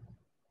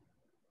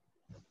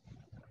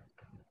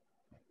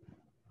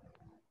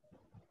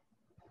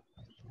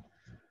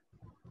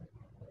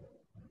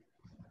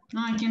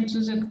 Now I can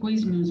choose a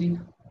quiz music.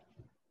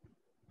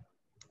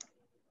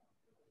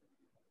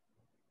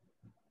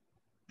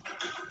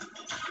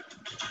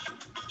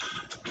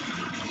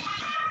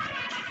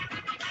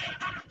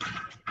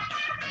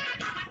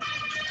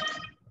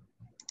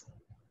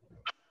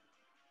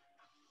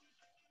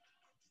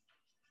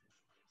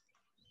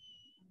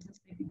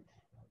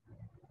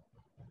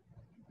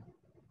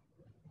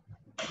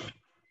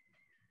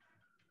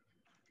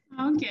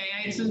 Okay,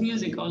 I choose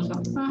music also.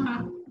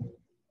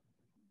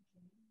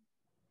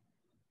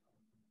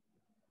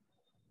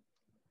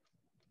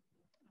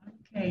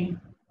 Okay,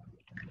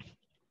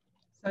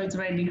 so it's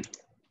ready.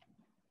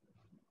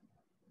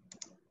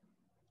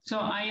 So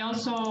I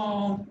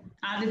also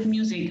added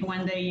music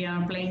when they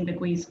are playing the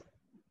quiz.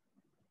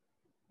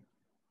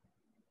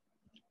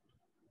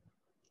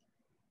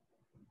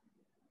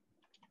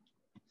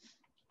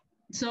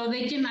 So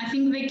they can, I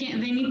think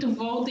they need to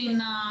vote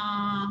in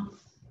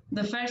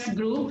the first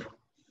group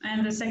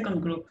and the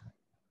second group,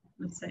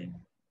 let's say.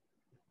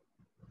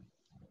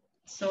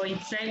 So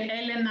it's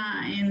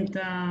Elena and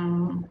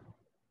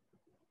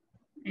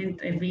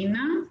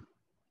Evina,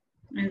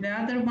 and the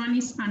other one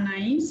is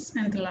Anais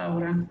and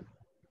Laura.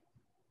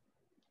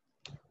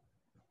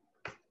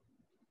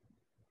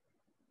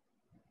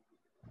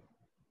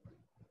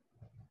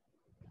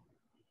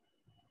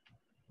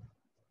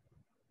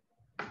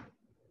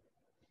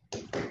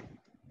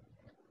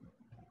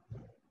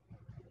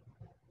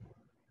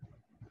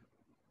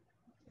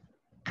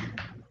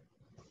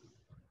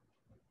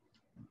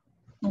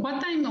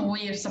 What time are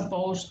we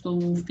supposed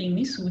to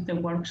finish with the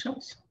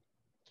workshops?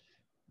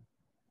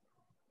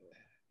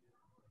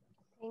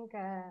 I think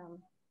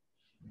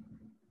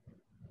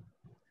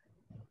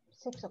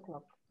 6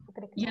 o'clock.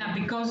 Yeah,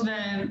 because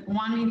the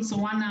one is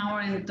 1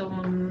 hour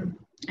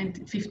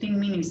and 15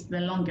 minutes,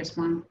 the longest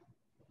one.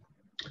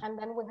 And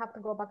then we have to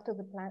go back to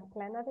the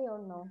plenary or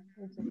no?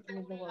 We just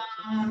leave the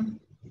workshop.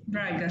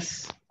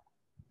 Bragas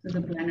to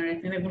the plenary.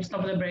 I think they will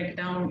stop the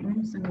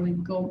breakdowns and we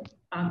go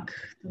back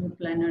to the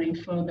plenary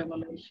for the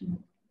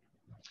evaluation.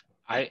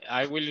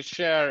 I will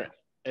share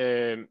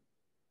an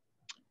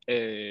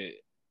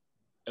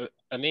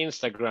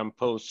Instagram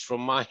post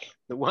from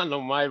one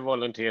of my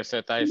volunteers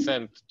that I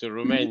sent to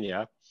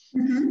Romania.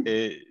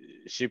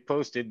 She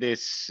posted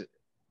this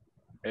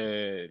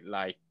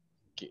like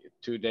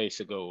 2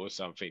 days ago or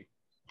something.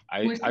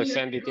 I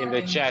sent it in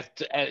the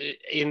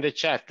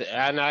chat,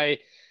 and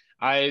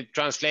I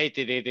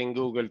translated it in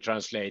Google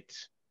Translate.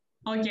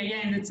 Okay,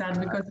 yeah, in the chat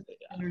because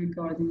I'm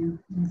recording.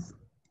 Yes.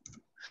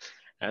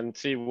 And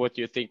see what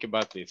you think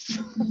about this.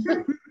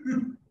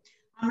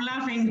 I'm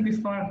laughing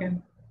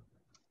beforehand.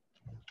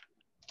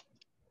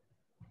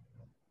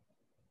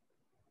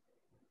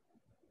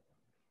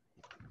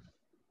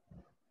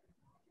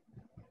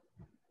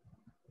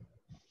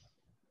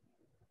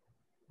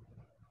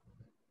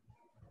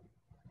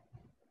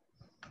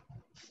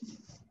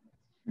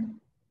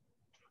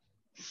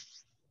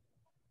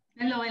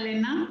 Hello,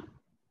 Elena.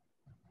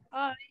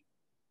 Hi.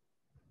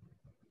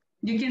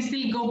 You can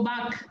still go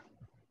back.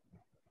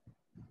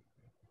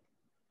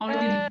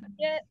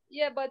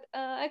 Yeah, but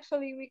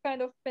actually we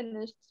kind of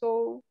finished,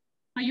 so.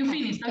 Are you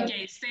finished?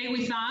 Okay, stay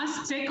with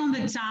us. Check on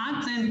the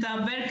chat, and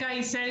Berka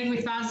is sharing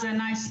with us a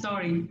nice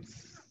story.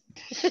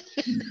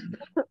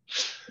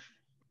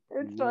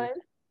 It's fine.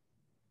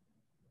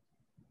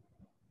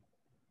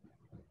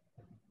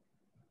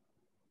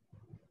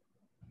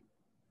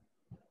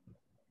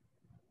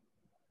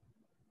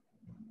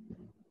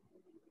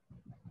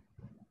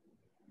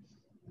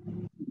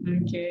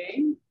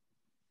 Okay.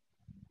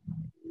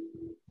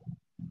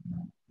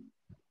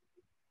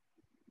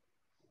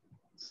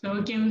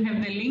 So can we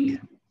have the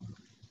link?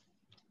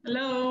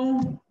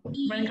 Hello,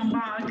 welcome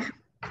back.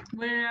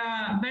 Where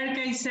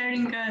Berka is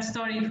sharing a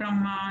story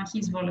from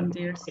his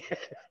volunteers.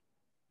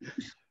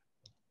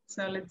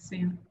 So let's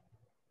see.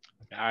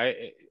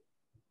 I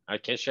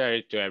can share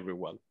it to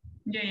everyone.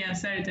 Yeah,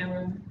 share it to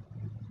everyone.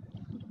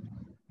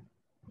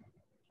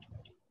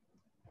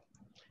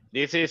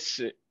 This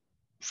is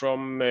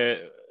from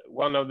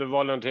one of the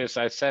volunteers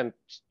I sent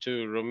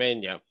to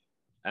Romania.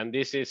 And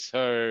this is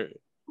her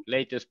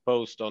latest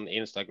post on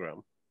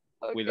Instagram.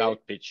 Okay.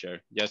 Without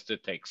picture, just the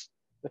text.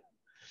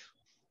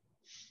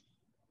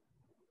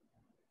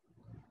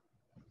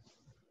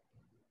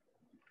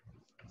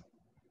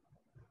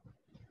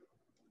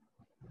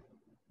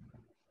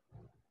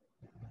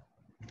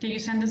 Can you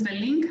send us the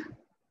link?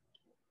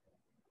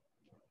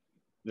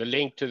 The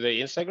link to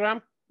the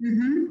Instagram?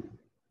 Mm-hmm.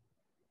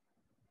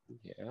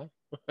 Yeah.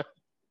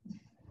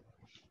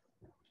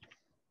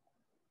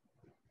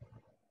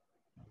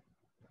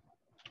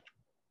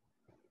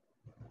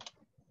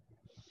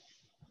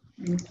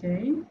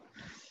 Okay.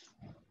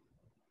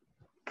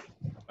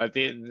 But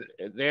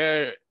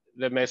there,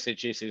 the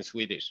message is in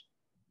Swedish.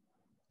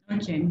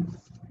 Okay.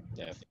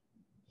 Yeah.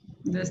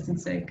 Just a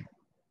sec.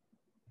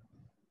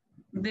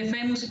 The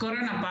famous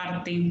Corona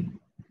party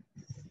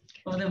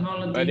of the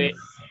volunteers.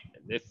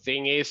 But the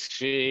thing is,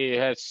 she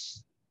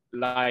has,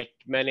 like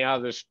many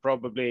others,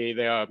 probably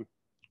they are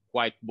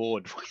quite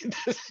bored with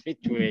the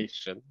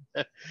situation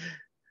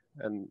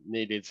and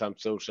needed some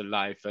social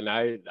life. And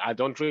I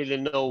don't really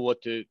know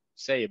what to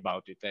say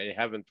about it. I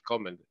haven't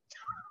commented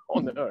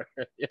on her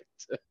yet.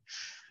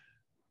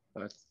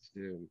 But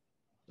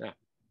yeah.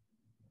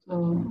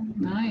 Oh,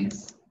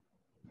 nice.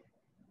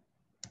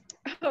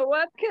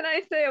 What can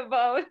I say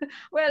about?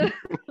 Well,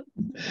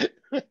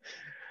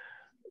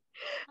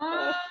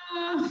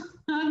 oh,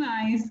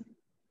 nice.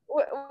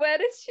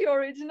 Where is she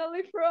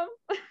originally from?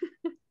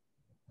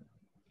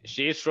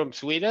 She's from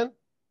Sweden.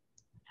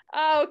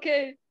 Ah,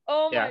 okay.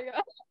 Oh yeah. my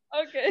God.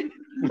 Okay.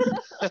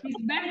 It's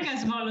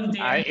Becca's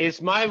volunteer.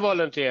 It's my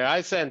volunteer.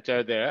 I sent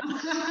her there.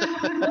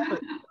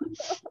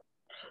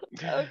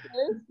 Okay.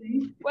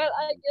 Well,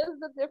 I guess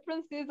the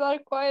differences are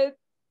quite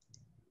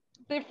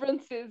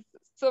differences,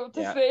 so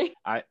to say.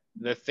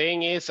 The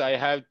thing is, I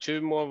have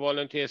 2 more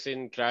volunteers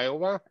in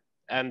Craiova,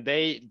 and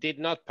they did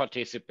not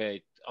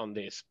participate on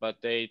this,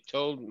 but they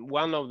told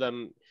one of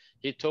them,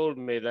 he told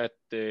me that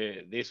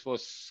this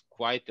was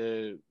quite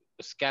a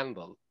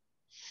scandal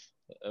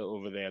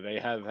over there. They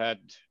have had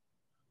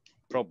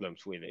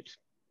problems with it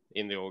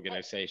in the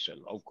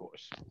organization, of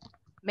course.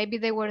 Maybe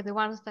they were the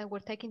ones that were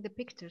taking the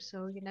pictures,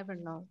 so you never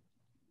know.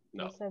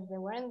 No. They said they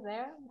weren't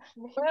there.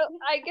 Well,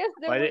 I guess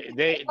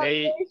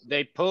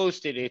they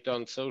posted it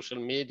on social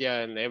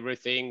media and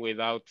everything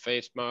without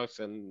face masks,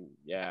 and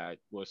yeah,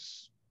 it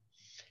was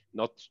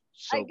not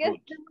so good. I guess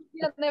there would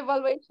be an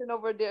evaluation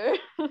over there.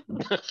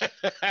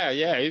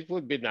 Yeah, it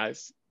would be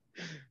nice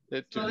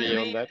to be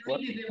on that one.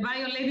 They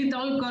violated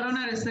all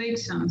Corona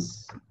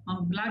restrictions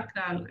on black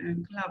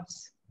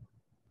clubs.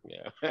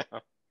 Yeah.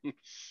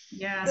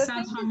 Yeah,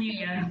 sounds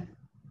familiar.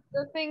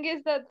 The thing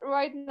is that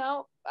right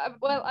now,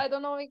 well, I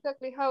don't know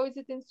exactly how is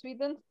it in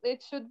Sweden.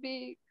 It should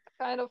be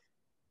kind of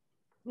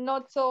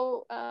not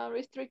so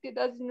restricted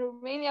as in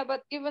Romania,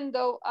 but even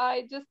though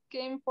I just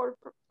came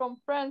from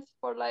France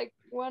for like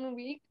 1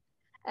 week,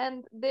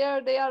 and there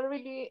are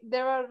really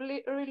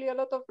a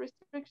lot of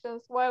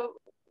restrictions, while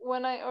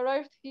when I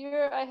arrived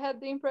here I had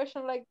the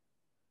impression like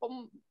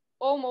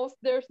almost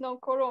there's no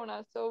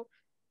Corona. So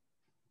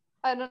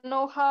I don't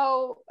know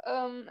how,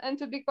 and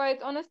to be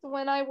quite honest,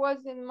 when I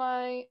was in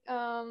my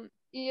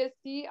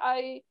ESC,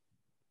 I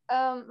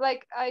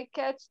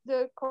catch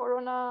the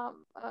Corona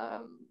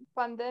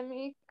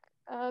pandemic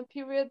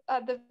period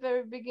at the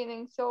very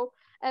beginning. So,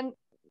 and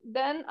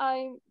then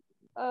I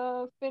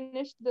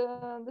finished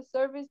the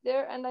service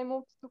there, and I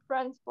moved to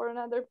France for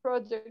another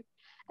project.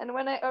 And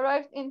when I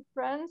arrived in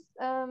France,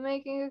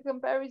 making a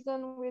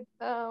comparison with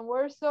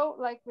Warsaw,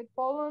 like with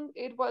Poland,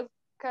 it was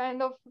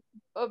kind of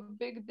a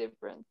big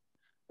difference.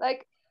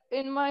 Like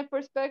in my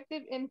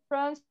perspective, in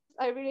France,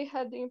 I really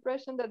had the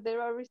impression that there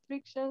are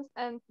restrictions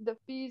and the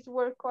fees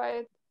were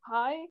quite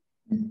high.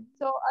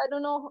 So I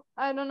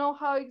don't know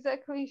how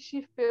exactly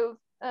she feels,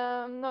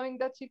 knowing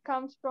that she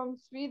comes from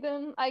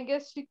Sweden. I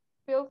guess she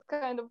feels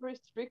kind of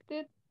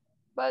restricted,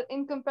 but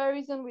in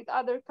comparison with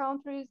other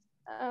countries,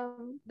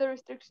 the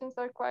restrictions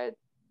are quite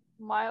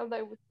mild,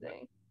 I would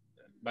say.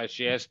 But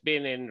she has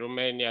been in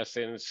Romania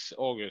since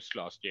August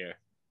last year,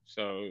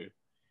 so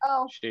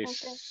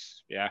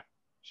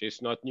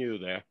she's not new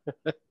there.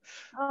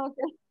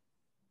 Okay.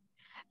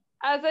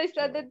 As I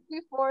said it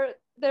before,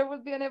 there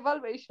will be an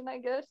evaluation, I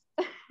guess.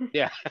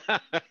 Yeah,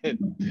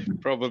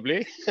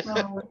 probably.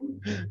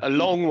 A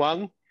long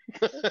one.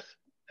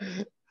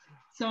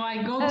 So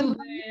I go to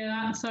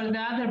the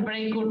other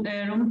break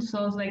room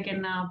so they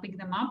can pick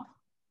them up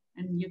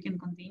and you can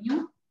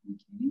continue.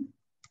 Okay.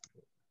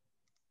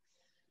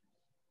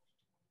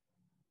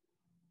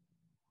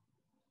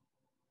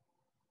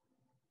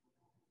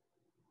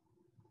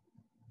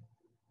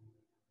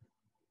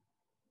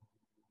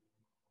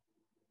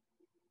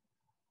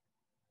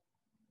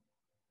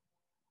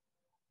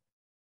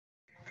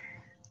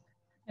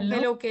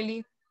 Hello,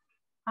 Kelly.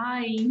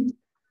 Hi.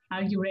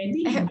 Are you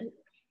ready?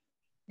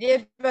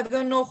 Yes, but I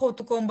don't know how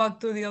to come back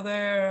to the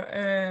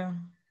other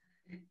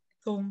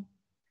Zoom.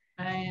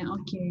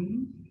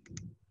 Okay.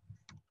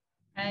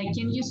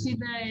 Can you see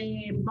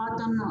the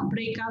button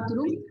breakout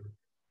room?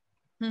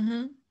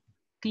 Mm-hmm.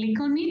 Click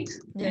on it.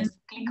 Yes. And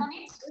click on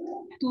it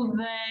to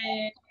the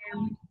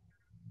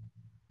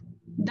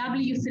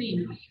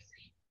W3.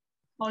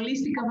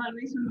 Holistic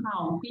Evaluation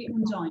How. Click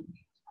on join.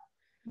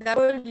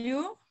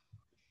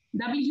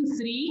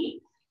 W3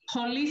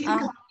 Holistic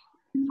Evaluation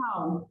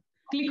How.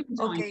 Click on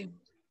join. Okay.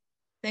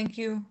 Thank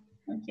you.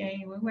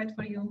 Okay, we'll wait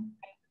for you.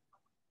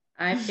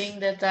 I think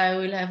that I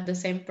will have the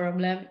same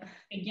problem.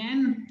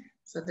 Again?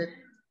 So that,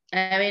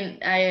 I mean,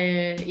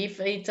 if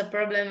it's a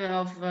problem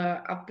of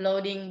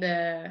uploading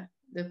the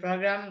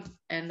program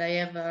and I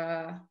have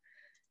a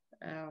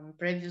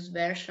previous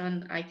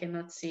version, I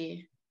cannot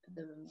see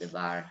the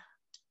bar.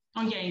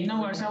 Okay,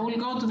 no worries. I will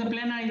go to the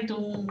plenary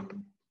to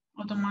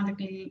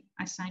automatically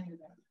assign you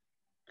that.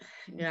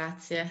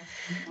 Grazie.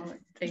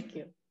 Thank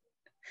you.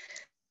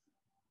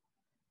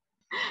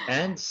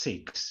 And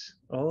 6.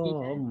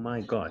 Oh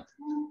my God.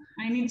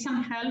 I need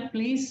some help,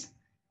 please,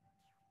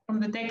 from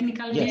the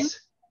technical team. Yes.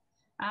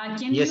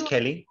 Can yes, you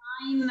Kelly.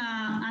 assign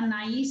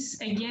Anais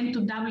again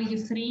to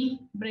W3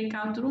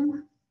 breakout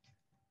room?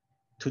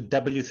 To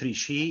W3.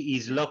 She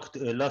is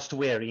lost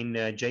where? In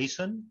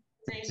JSON?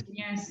 JSON,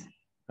 yes.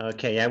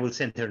 Okay, I will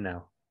send her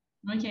now.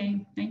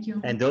 Okay, thank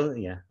you. And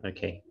yeah,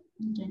 okay.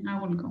 Okay, I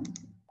will go.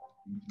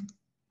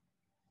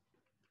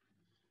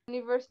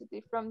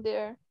 University from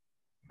there.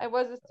 I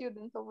was a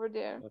student over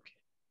there. Okay.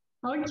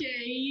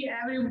 Okay,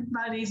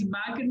 everybody's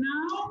back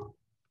now.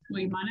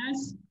 We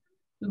managed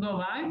to go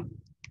back.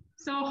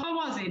 So how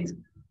was it,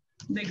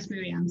 the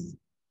experience?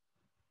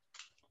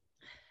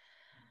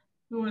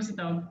 Who wants to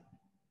talk?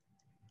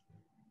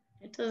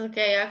 It was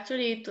okay.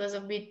 Actually, it was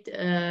a bit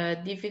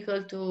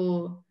difficult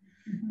to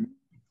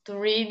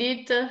read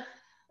it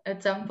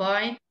at some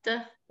point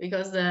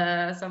because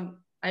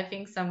I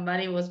think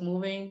somebody was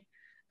moving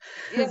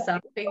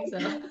something. So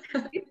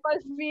it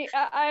was me.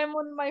 I am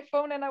on my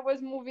phone and I was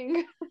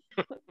moving.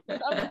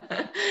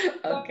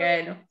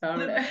 Okay, no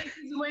problem. The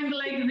pages went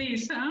like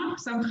this, huh?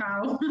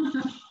 Somehow.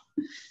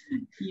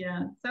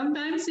 Yeah,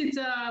 sometimes it's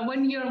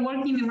when you're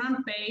working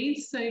around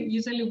page, so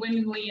usually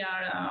when we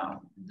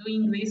are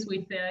doing this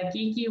with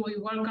Kiki, we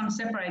work on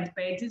separate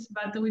pages,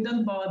 but we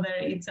don't bother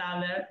each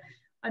other.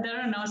 But I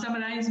don't know,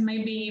 sometimes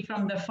maybe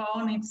from the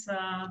phone it's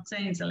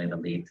changed a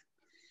little bit.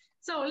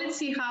 So let's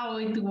see how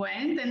it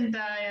went and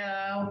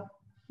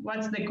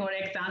what's the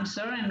correct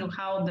answer and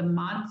how the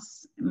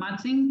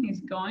matching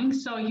is going.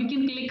 So you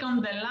can click on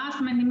the last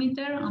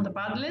millimeter on the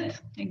Padlet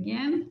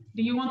again.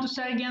 Do you want to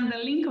share again the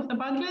link of the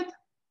Padlet?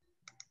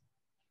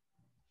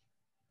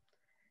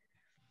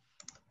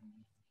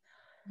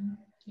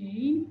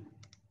 Okay.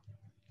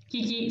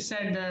 Kiki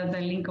shared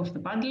the link of the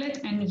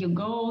Padlet and you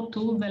go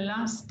to the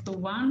last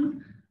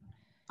one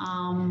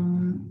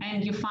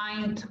and you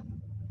find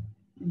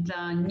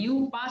the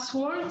new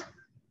password.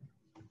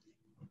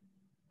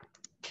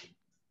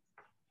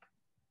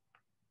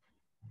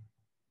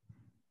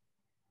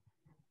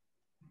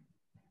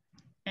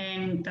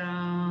 And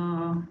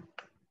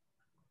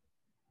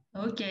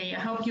okay, I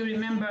hope you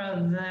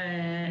remember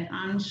the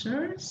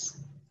answers.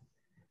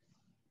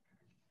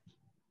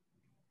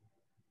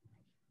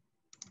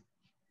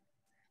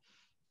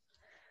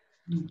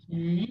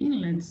 Okay,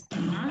 let's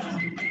start.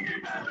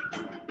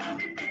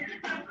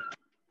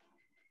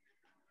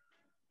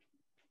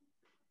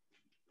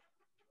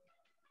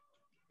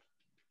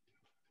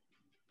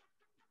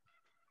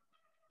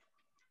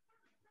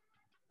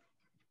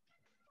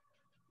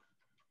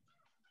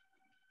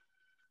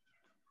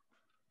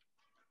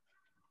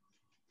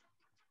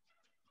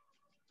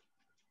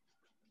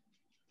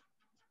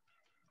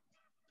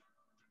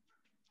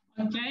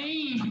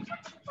 Okay.